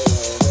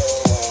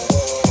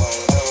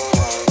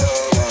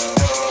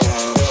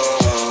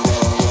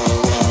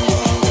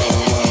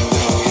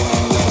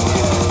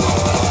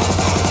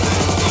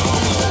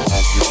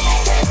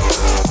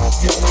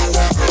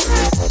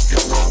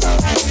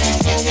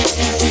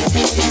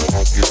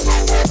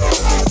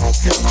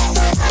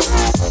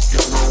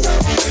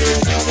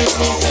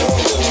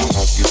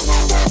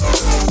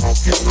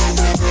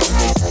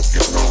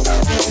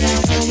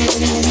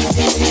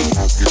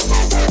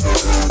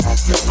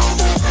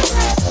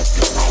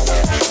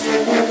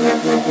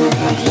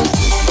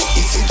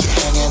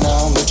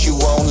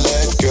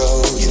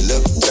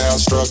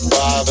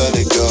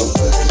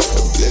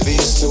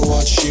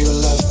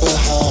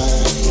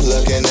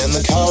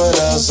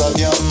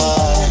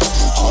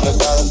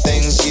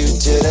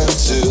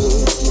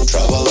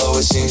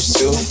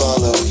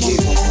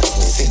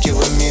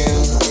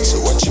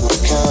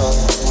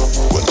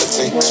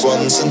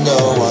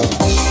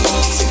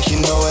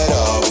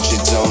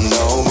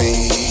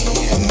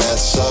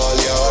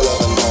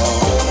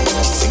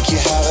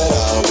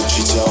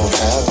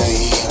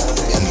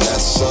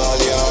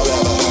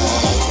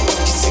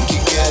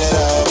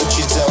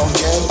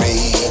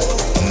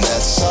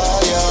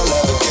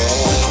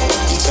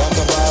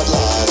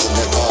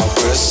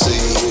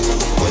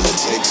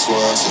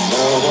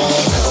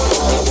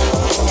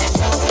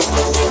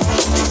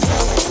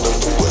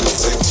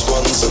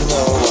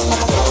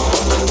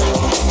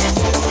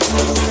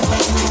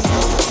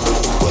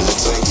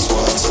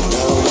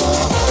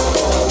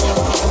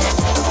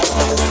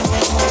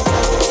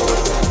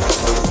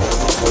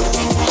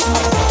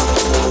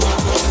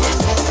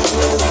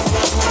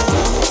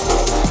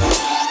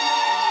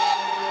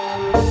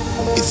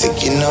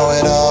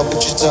 all,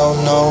 but you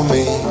don't know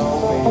me.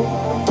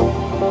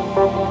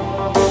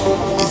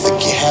 You think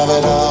you have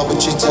it all,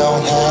 but you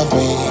don't have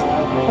me.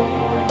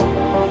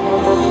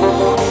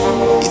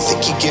 You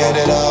think you get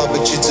it all,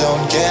 but you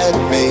don't get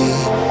me.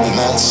 And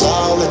that's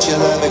all that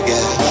you'll ever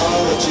get.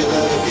 All that you'll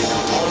ever get.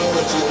 All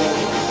that you'll ever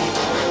get.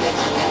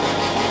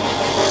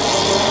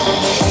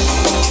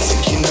 You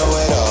think you know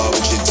it all,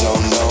 but you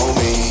don't know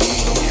me.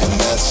 And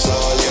that's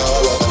all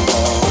you'll ever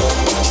know.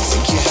 You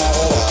think you have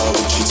it all,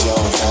 but you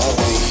don't have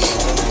me.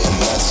 And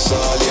that's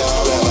all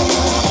you'll ever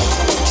have.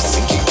 You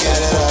think you get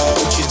it all,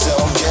 but you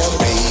don't get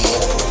me.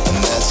 And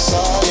that's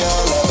all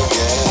you'll ever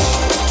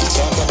get. You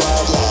talk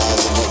about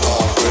lies and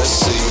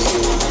hypocrisy.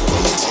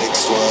 All it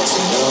takes was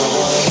to know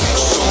one.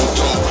 So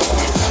dumb,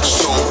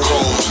 so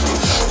cold,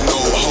 no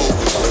hope,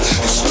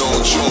 it's no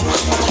joke.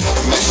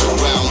 Mess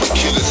around with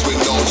killers with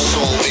no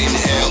soul.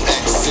 Inhale,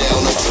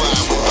 exhale, no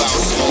crime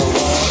without smoke.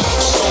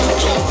 So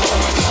dumb,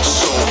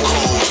 so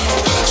cold,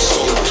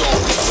 so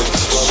dumb,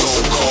 so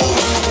cold,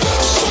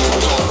 so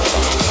dumb,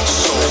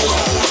 so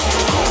cold.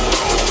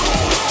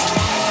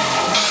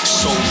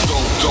 So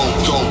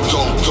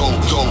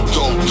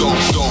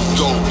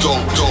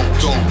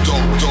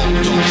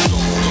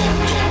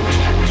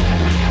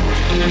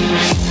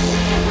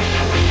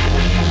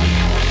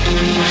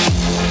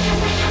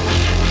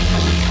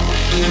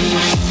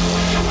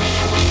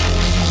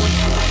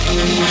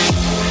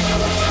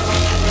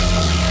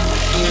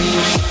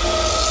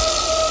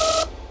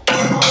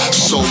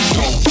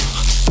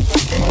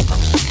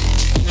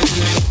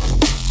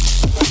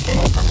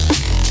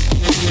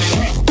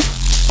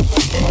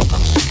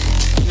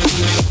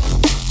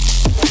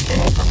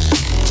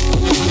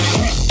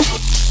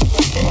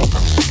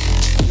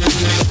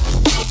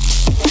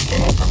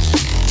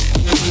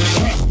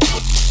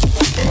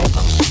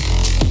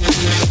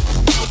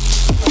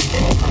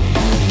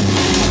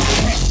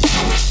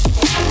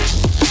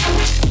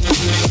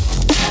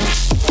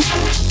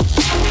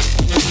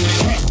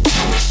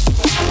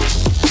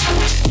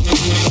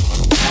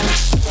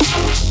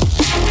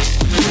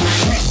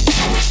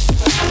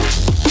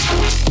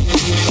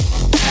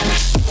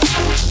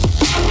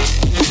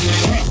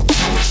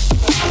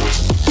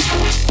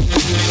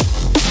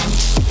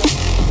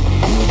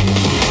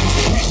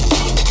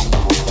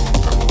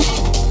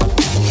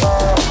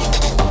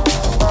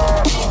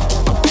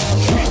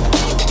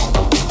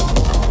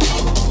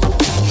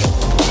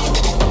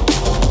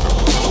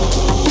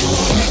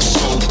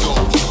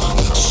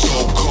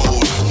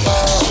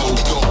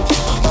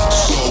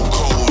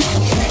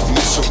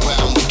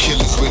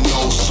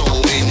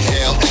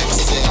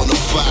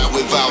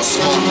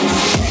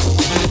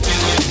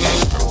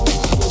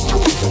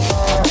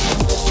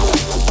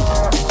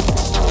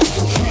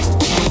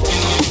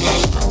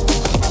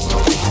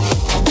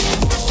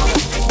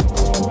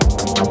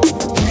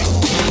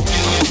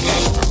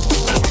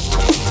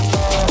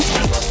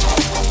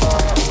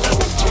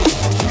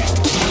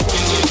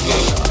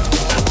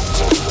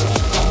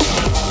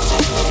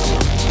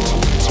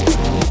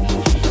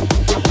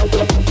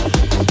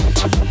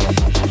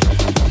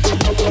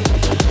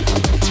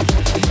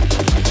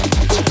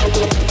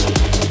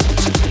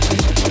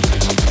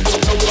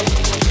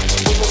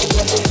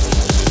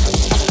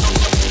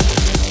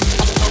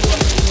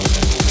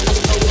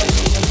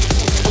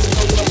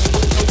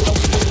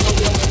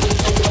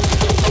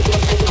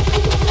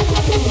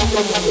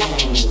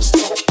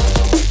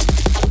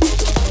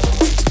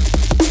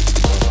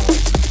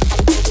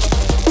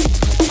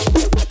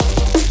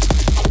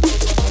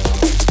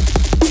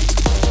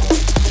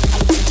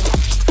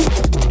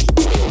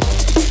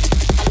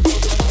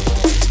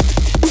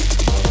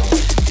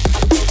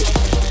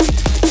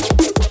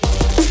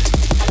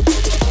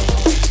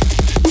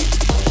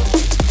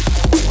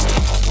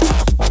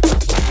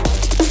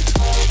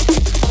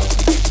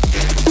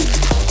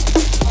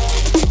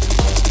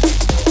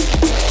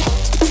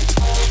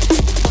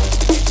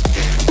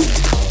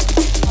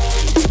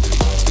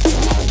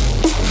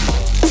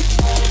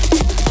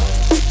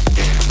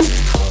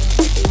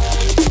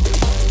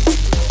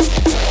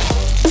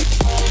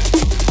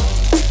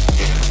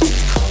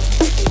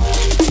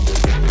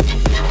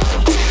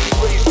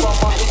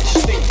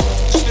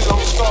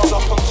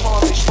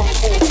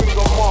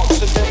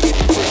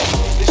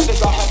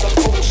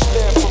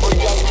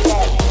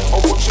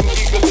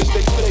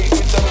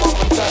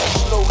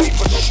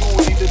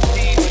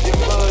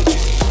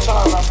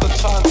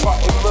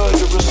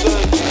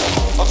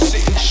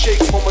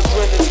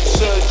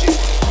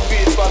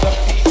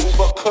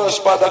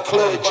by the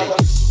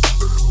clergy.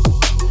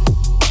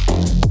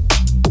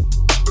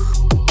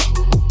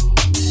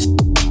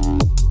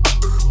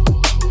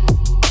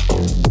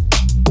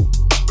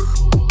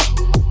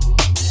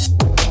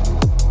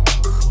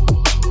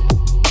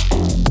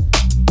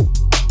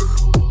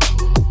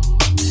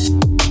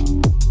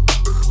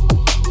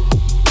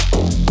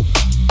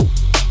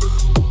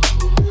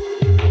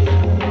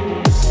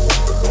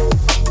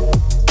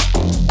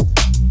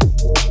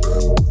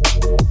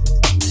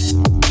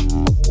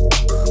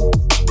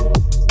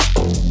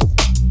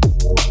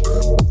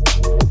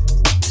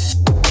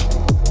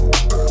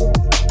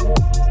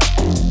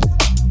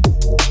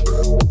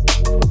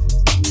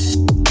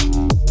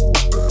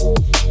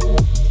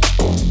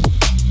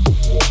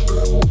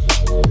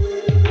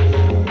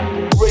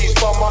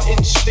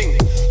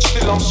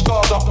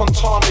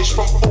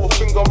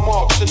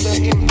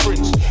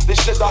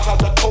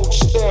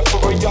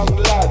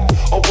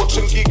 jokes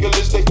and giggle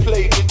as they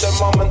played with their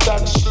mum and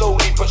dad.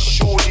 Slowly but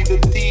surely the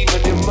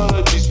demon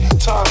emerges.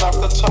 Time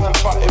after time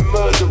fighting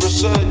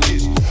murderous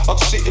urges. I'd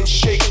sit and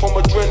shake from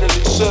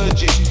adrenaline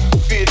surges.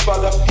 Feared by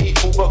the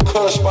people but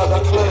cursed by the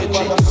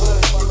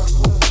clergy.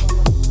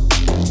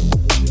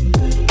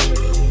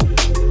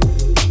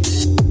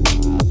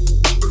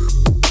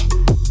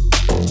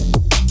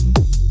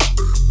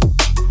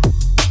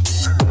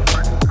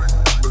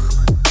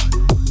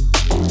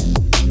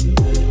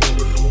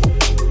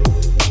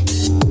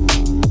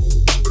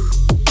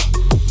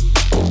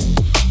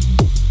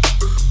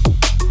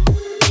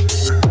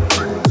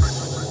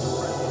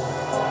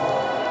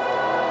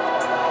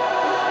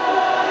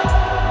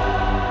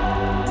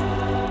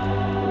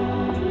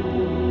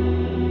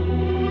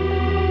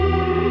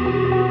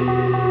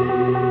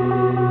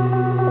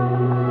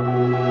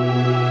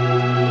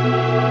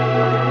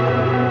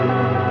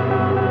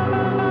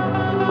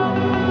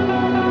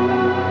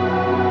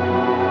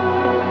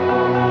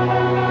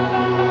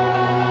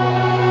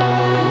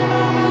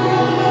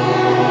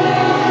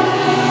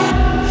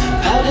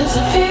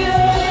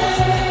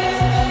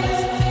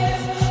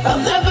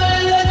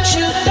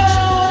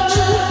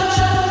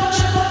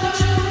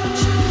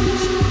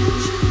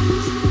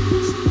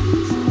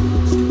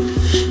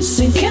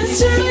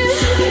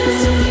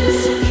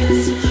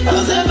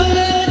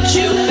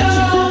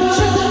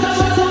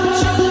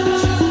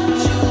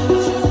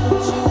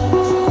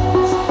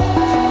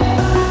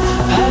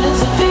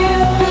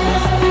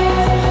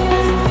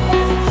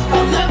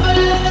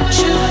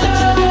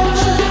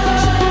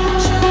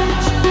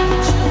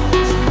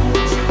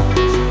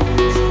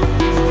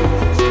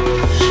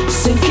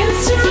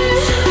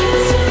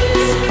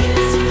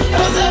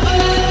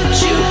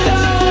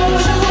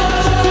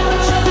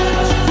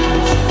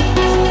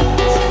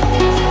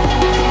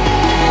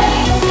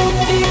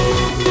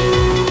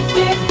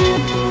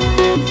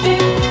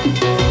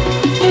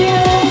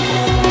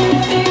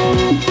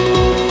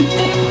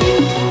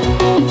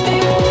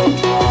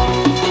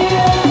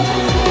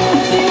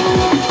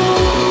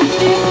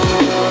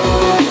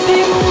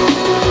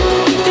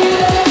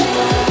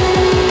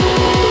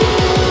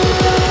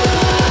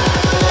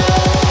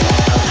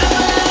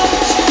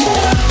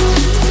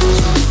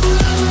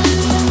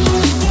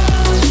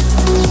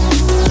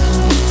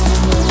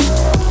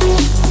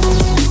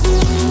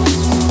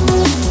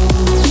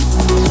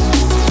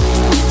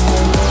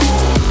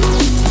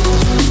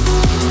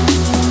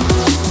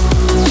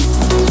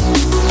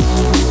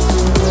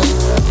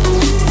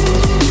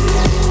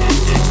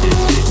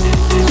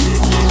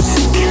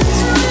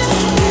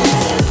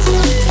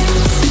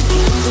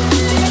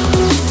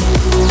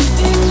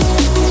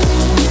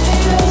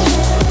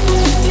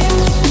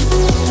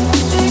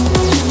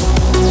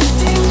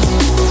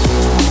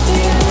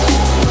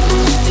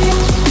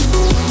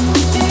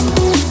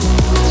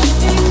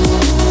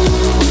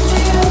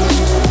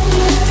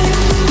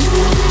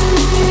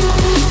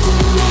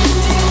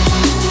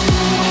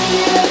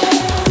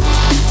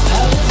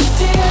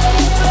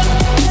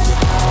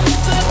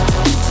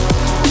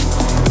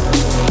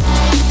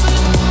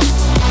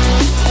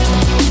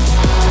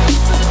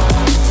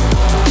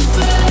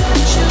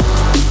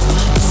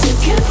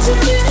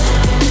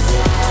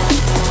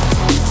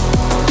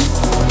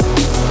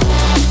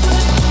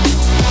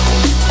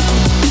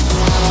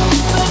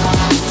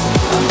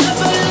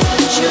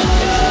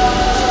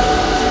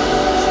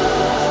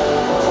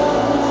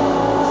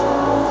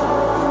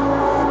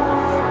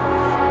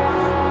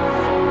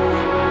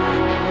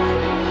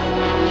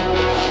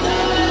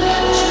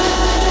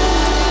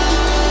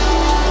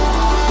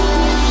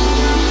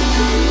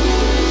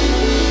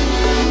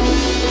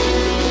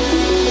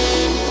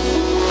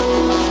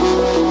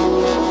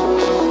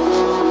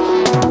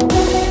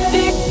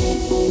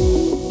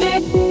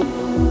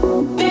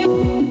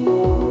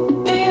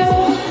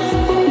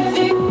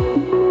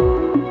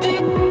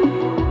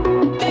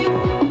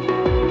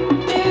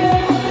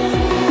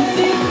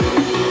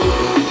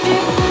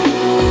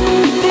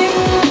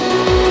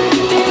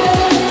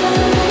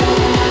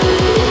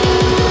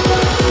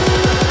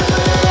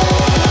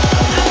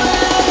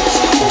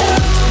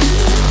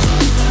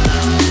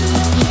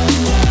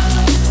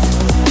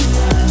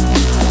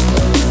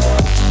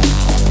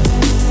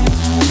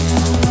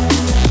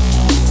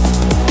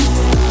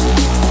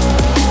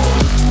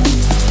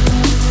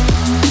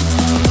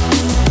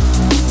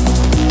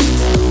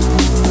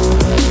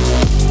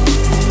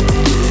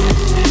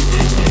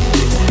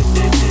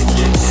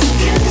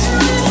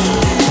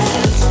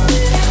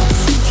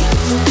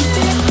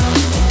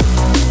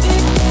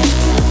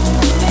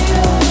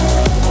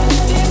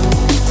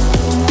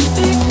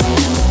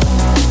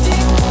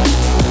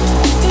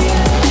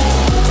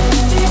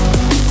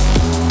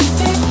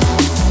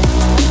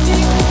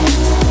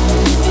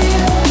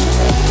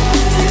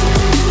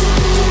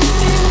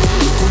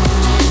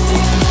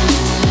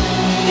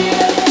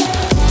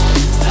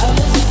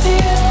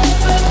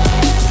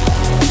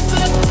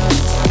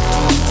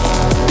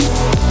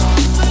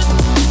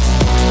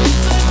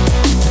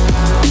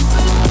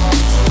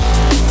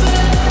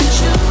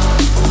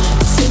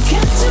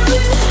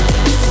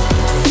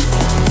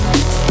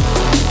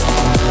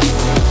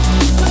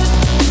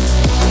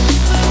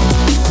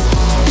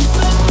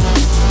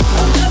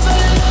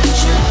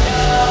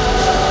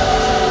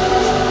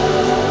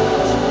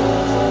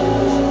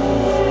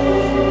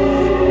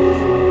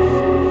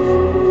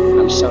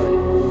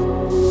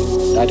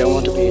 I don't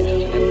want to be an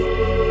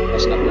emperor.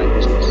 That's not my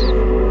business.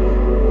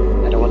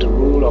 I don't want to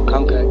rule or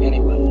conquer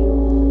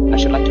anyone. I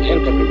should like to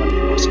help everyone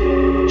if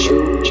possible.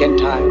 Jew,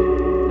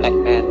 Gentile, black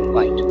man,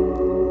 white.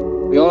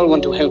 We all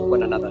want to help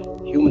one another.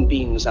 Human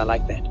beings are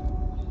like that.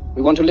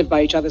 We want to live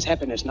by each other's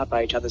happiness, not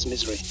by each other's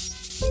misery.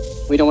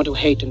 We don't want to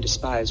hate and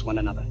despise one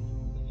another.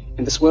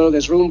 In this world,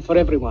 there's room for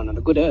everyone, and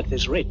the good earth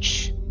is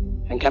rich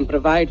and can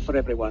provide for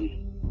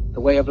everyone. The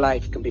way of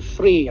life can be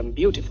free and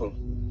beautiful,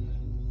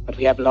 but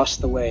we have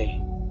lost the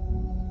way.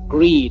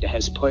 Greed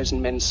has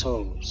poisoned men's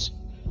souls,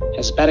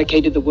 has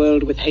barricaded the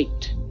world with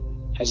hate,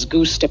 has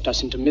goose-stepped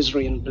us into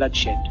misery and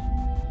bloodshed.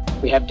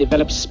 We have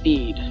developed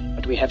speed,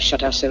 but we have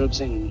shut ourselves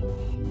in.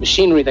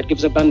 Machinery that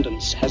gives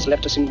abundance has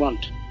left us in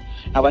want.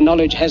 Our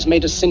knowledge has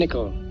made us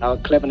cynical, our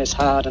cleverness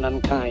hard and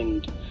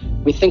unkind.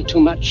 We think too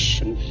much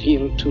and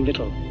feel too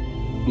little.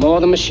 More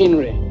than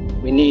machinery,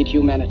 we need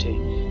humanity.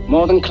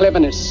 More than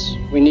cleverness,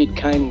 we need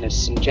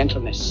kindness and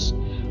gentleness.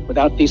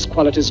 Without these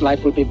qualities,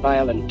 life will be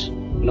violent,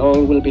 and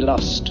all will be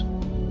lost.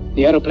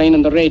 The aeroplane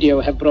and the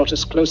radio have brought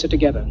us closer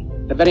together.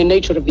 The very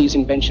nature of these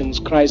inventions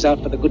cries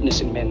out for the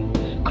goodness in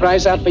men,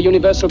 cries out for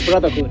universal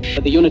brotherhood,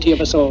 for the unity of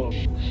us all.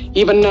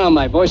 Even now,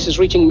 my voice is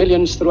reaching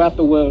millions throughout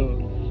the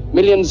world,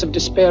 millions of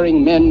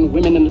despairing men,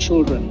 women, and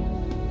children,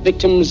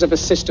 victims of a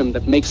system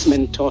that makes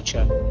men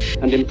torture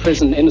and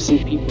imprison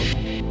innocent people.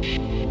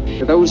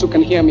 To those who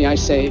can hear me, I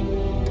say,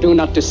 do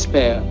not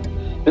despair.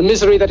 The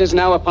misery that is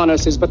now upon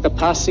us is but the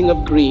passing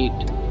of greed,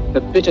 the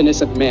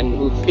bitterness of men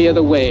who fear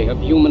the way of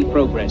human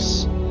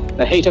progress.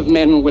 The hate of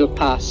men will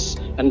pass,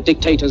 and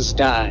dictators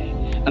die,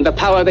 and the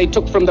power they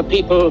took from the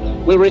people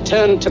will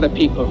return to the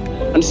people.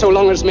 And so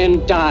long as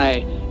men die,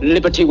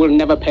 liberty will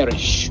never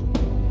perish.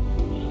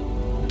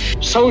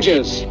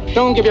 Soldiers,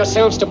 don't give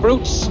yourselves to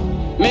brutes.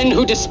 Men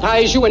who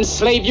despise you,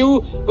 enslave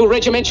you, who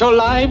regiment your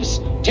lives,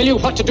 tell you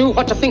what to do,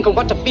 what to think, and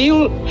what to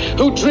feel,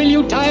 who drill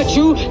you, diet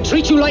you,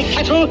 treat you like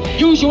cattle,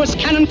 use you as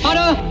cannon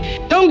fodder.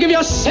 Don't give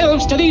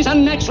yourselves to these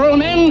unnatural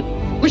men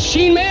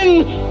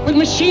with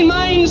machine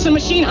minds and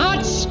machine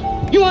hearts.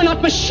 You are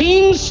not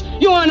machines,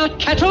 you are not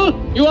cattle,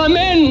 you are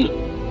men.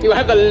 You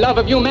have the love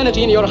of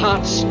humanity in your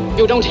hearts.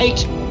 You don't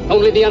hate,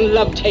 only the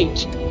unloved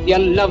hate, the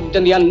unloved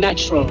and the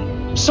unnatural.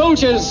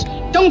 Soldiers,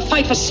 don't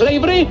fight for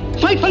slavery,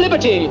 fight for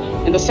liberty.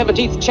 In the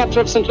 17th chapter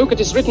of St. Luke it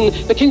is written,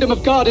 the kingdom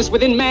of God is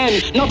within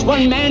man, not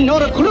one man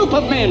nor a group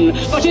of men,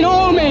 but in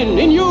all men,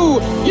 in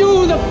you.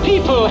 You, the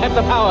people, have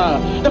the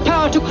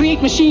power to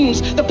create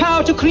machines, the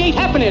power to create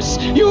happiness.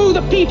 You,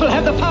 the people,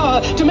 have the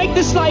power to make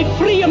this life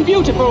free and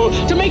beautiful,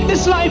 to make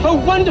this life a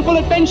wonderful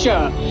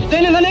adventure.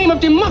 Then in the name of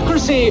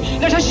democracy,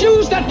 let us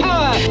use that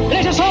power.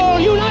 Let us all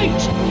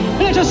unite.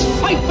 Let us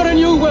fight for a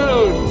new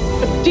world,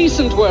 a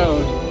decent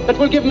world, that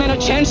will give men a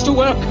chance to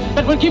work,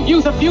 that will give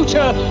youth a future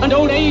and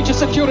old age a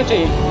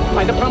security.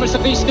 By the promise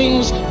of these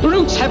things,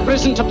 brutes have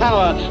risen to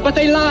power, but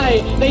they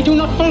lie. They do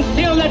not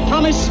fulfill that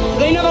promise.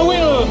 They never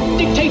will.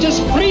 Dictators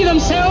free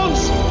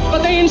themselves,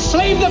 but they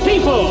enslave the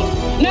people.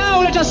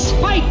 Now let us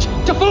fight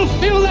to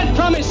fulfill that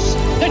promise.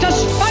 Let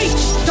us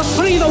fight to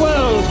free the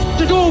world,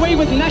 to do away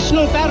with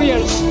national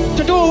barriers,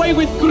 to do away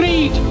with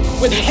greed,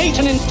 with hate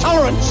and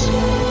intolerance.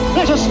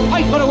 Let us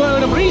fight for a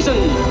world of reason,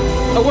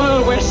 a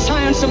world where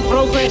science and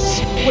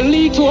progress will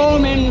lead to all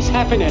men's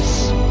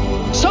happiness.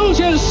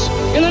 Soldiers,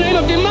 in the name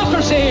of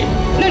democracy,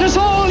 let us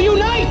all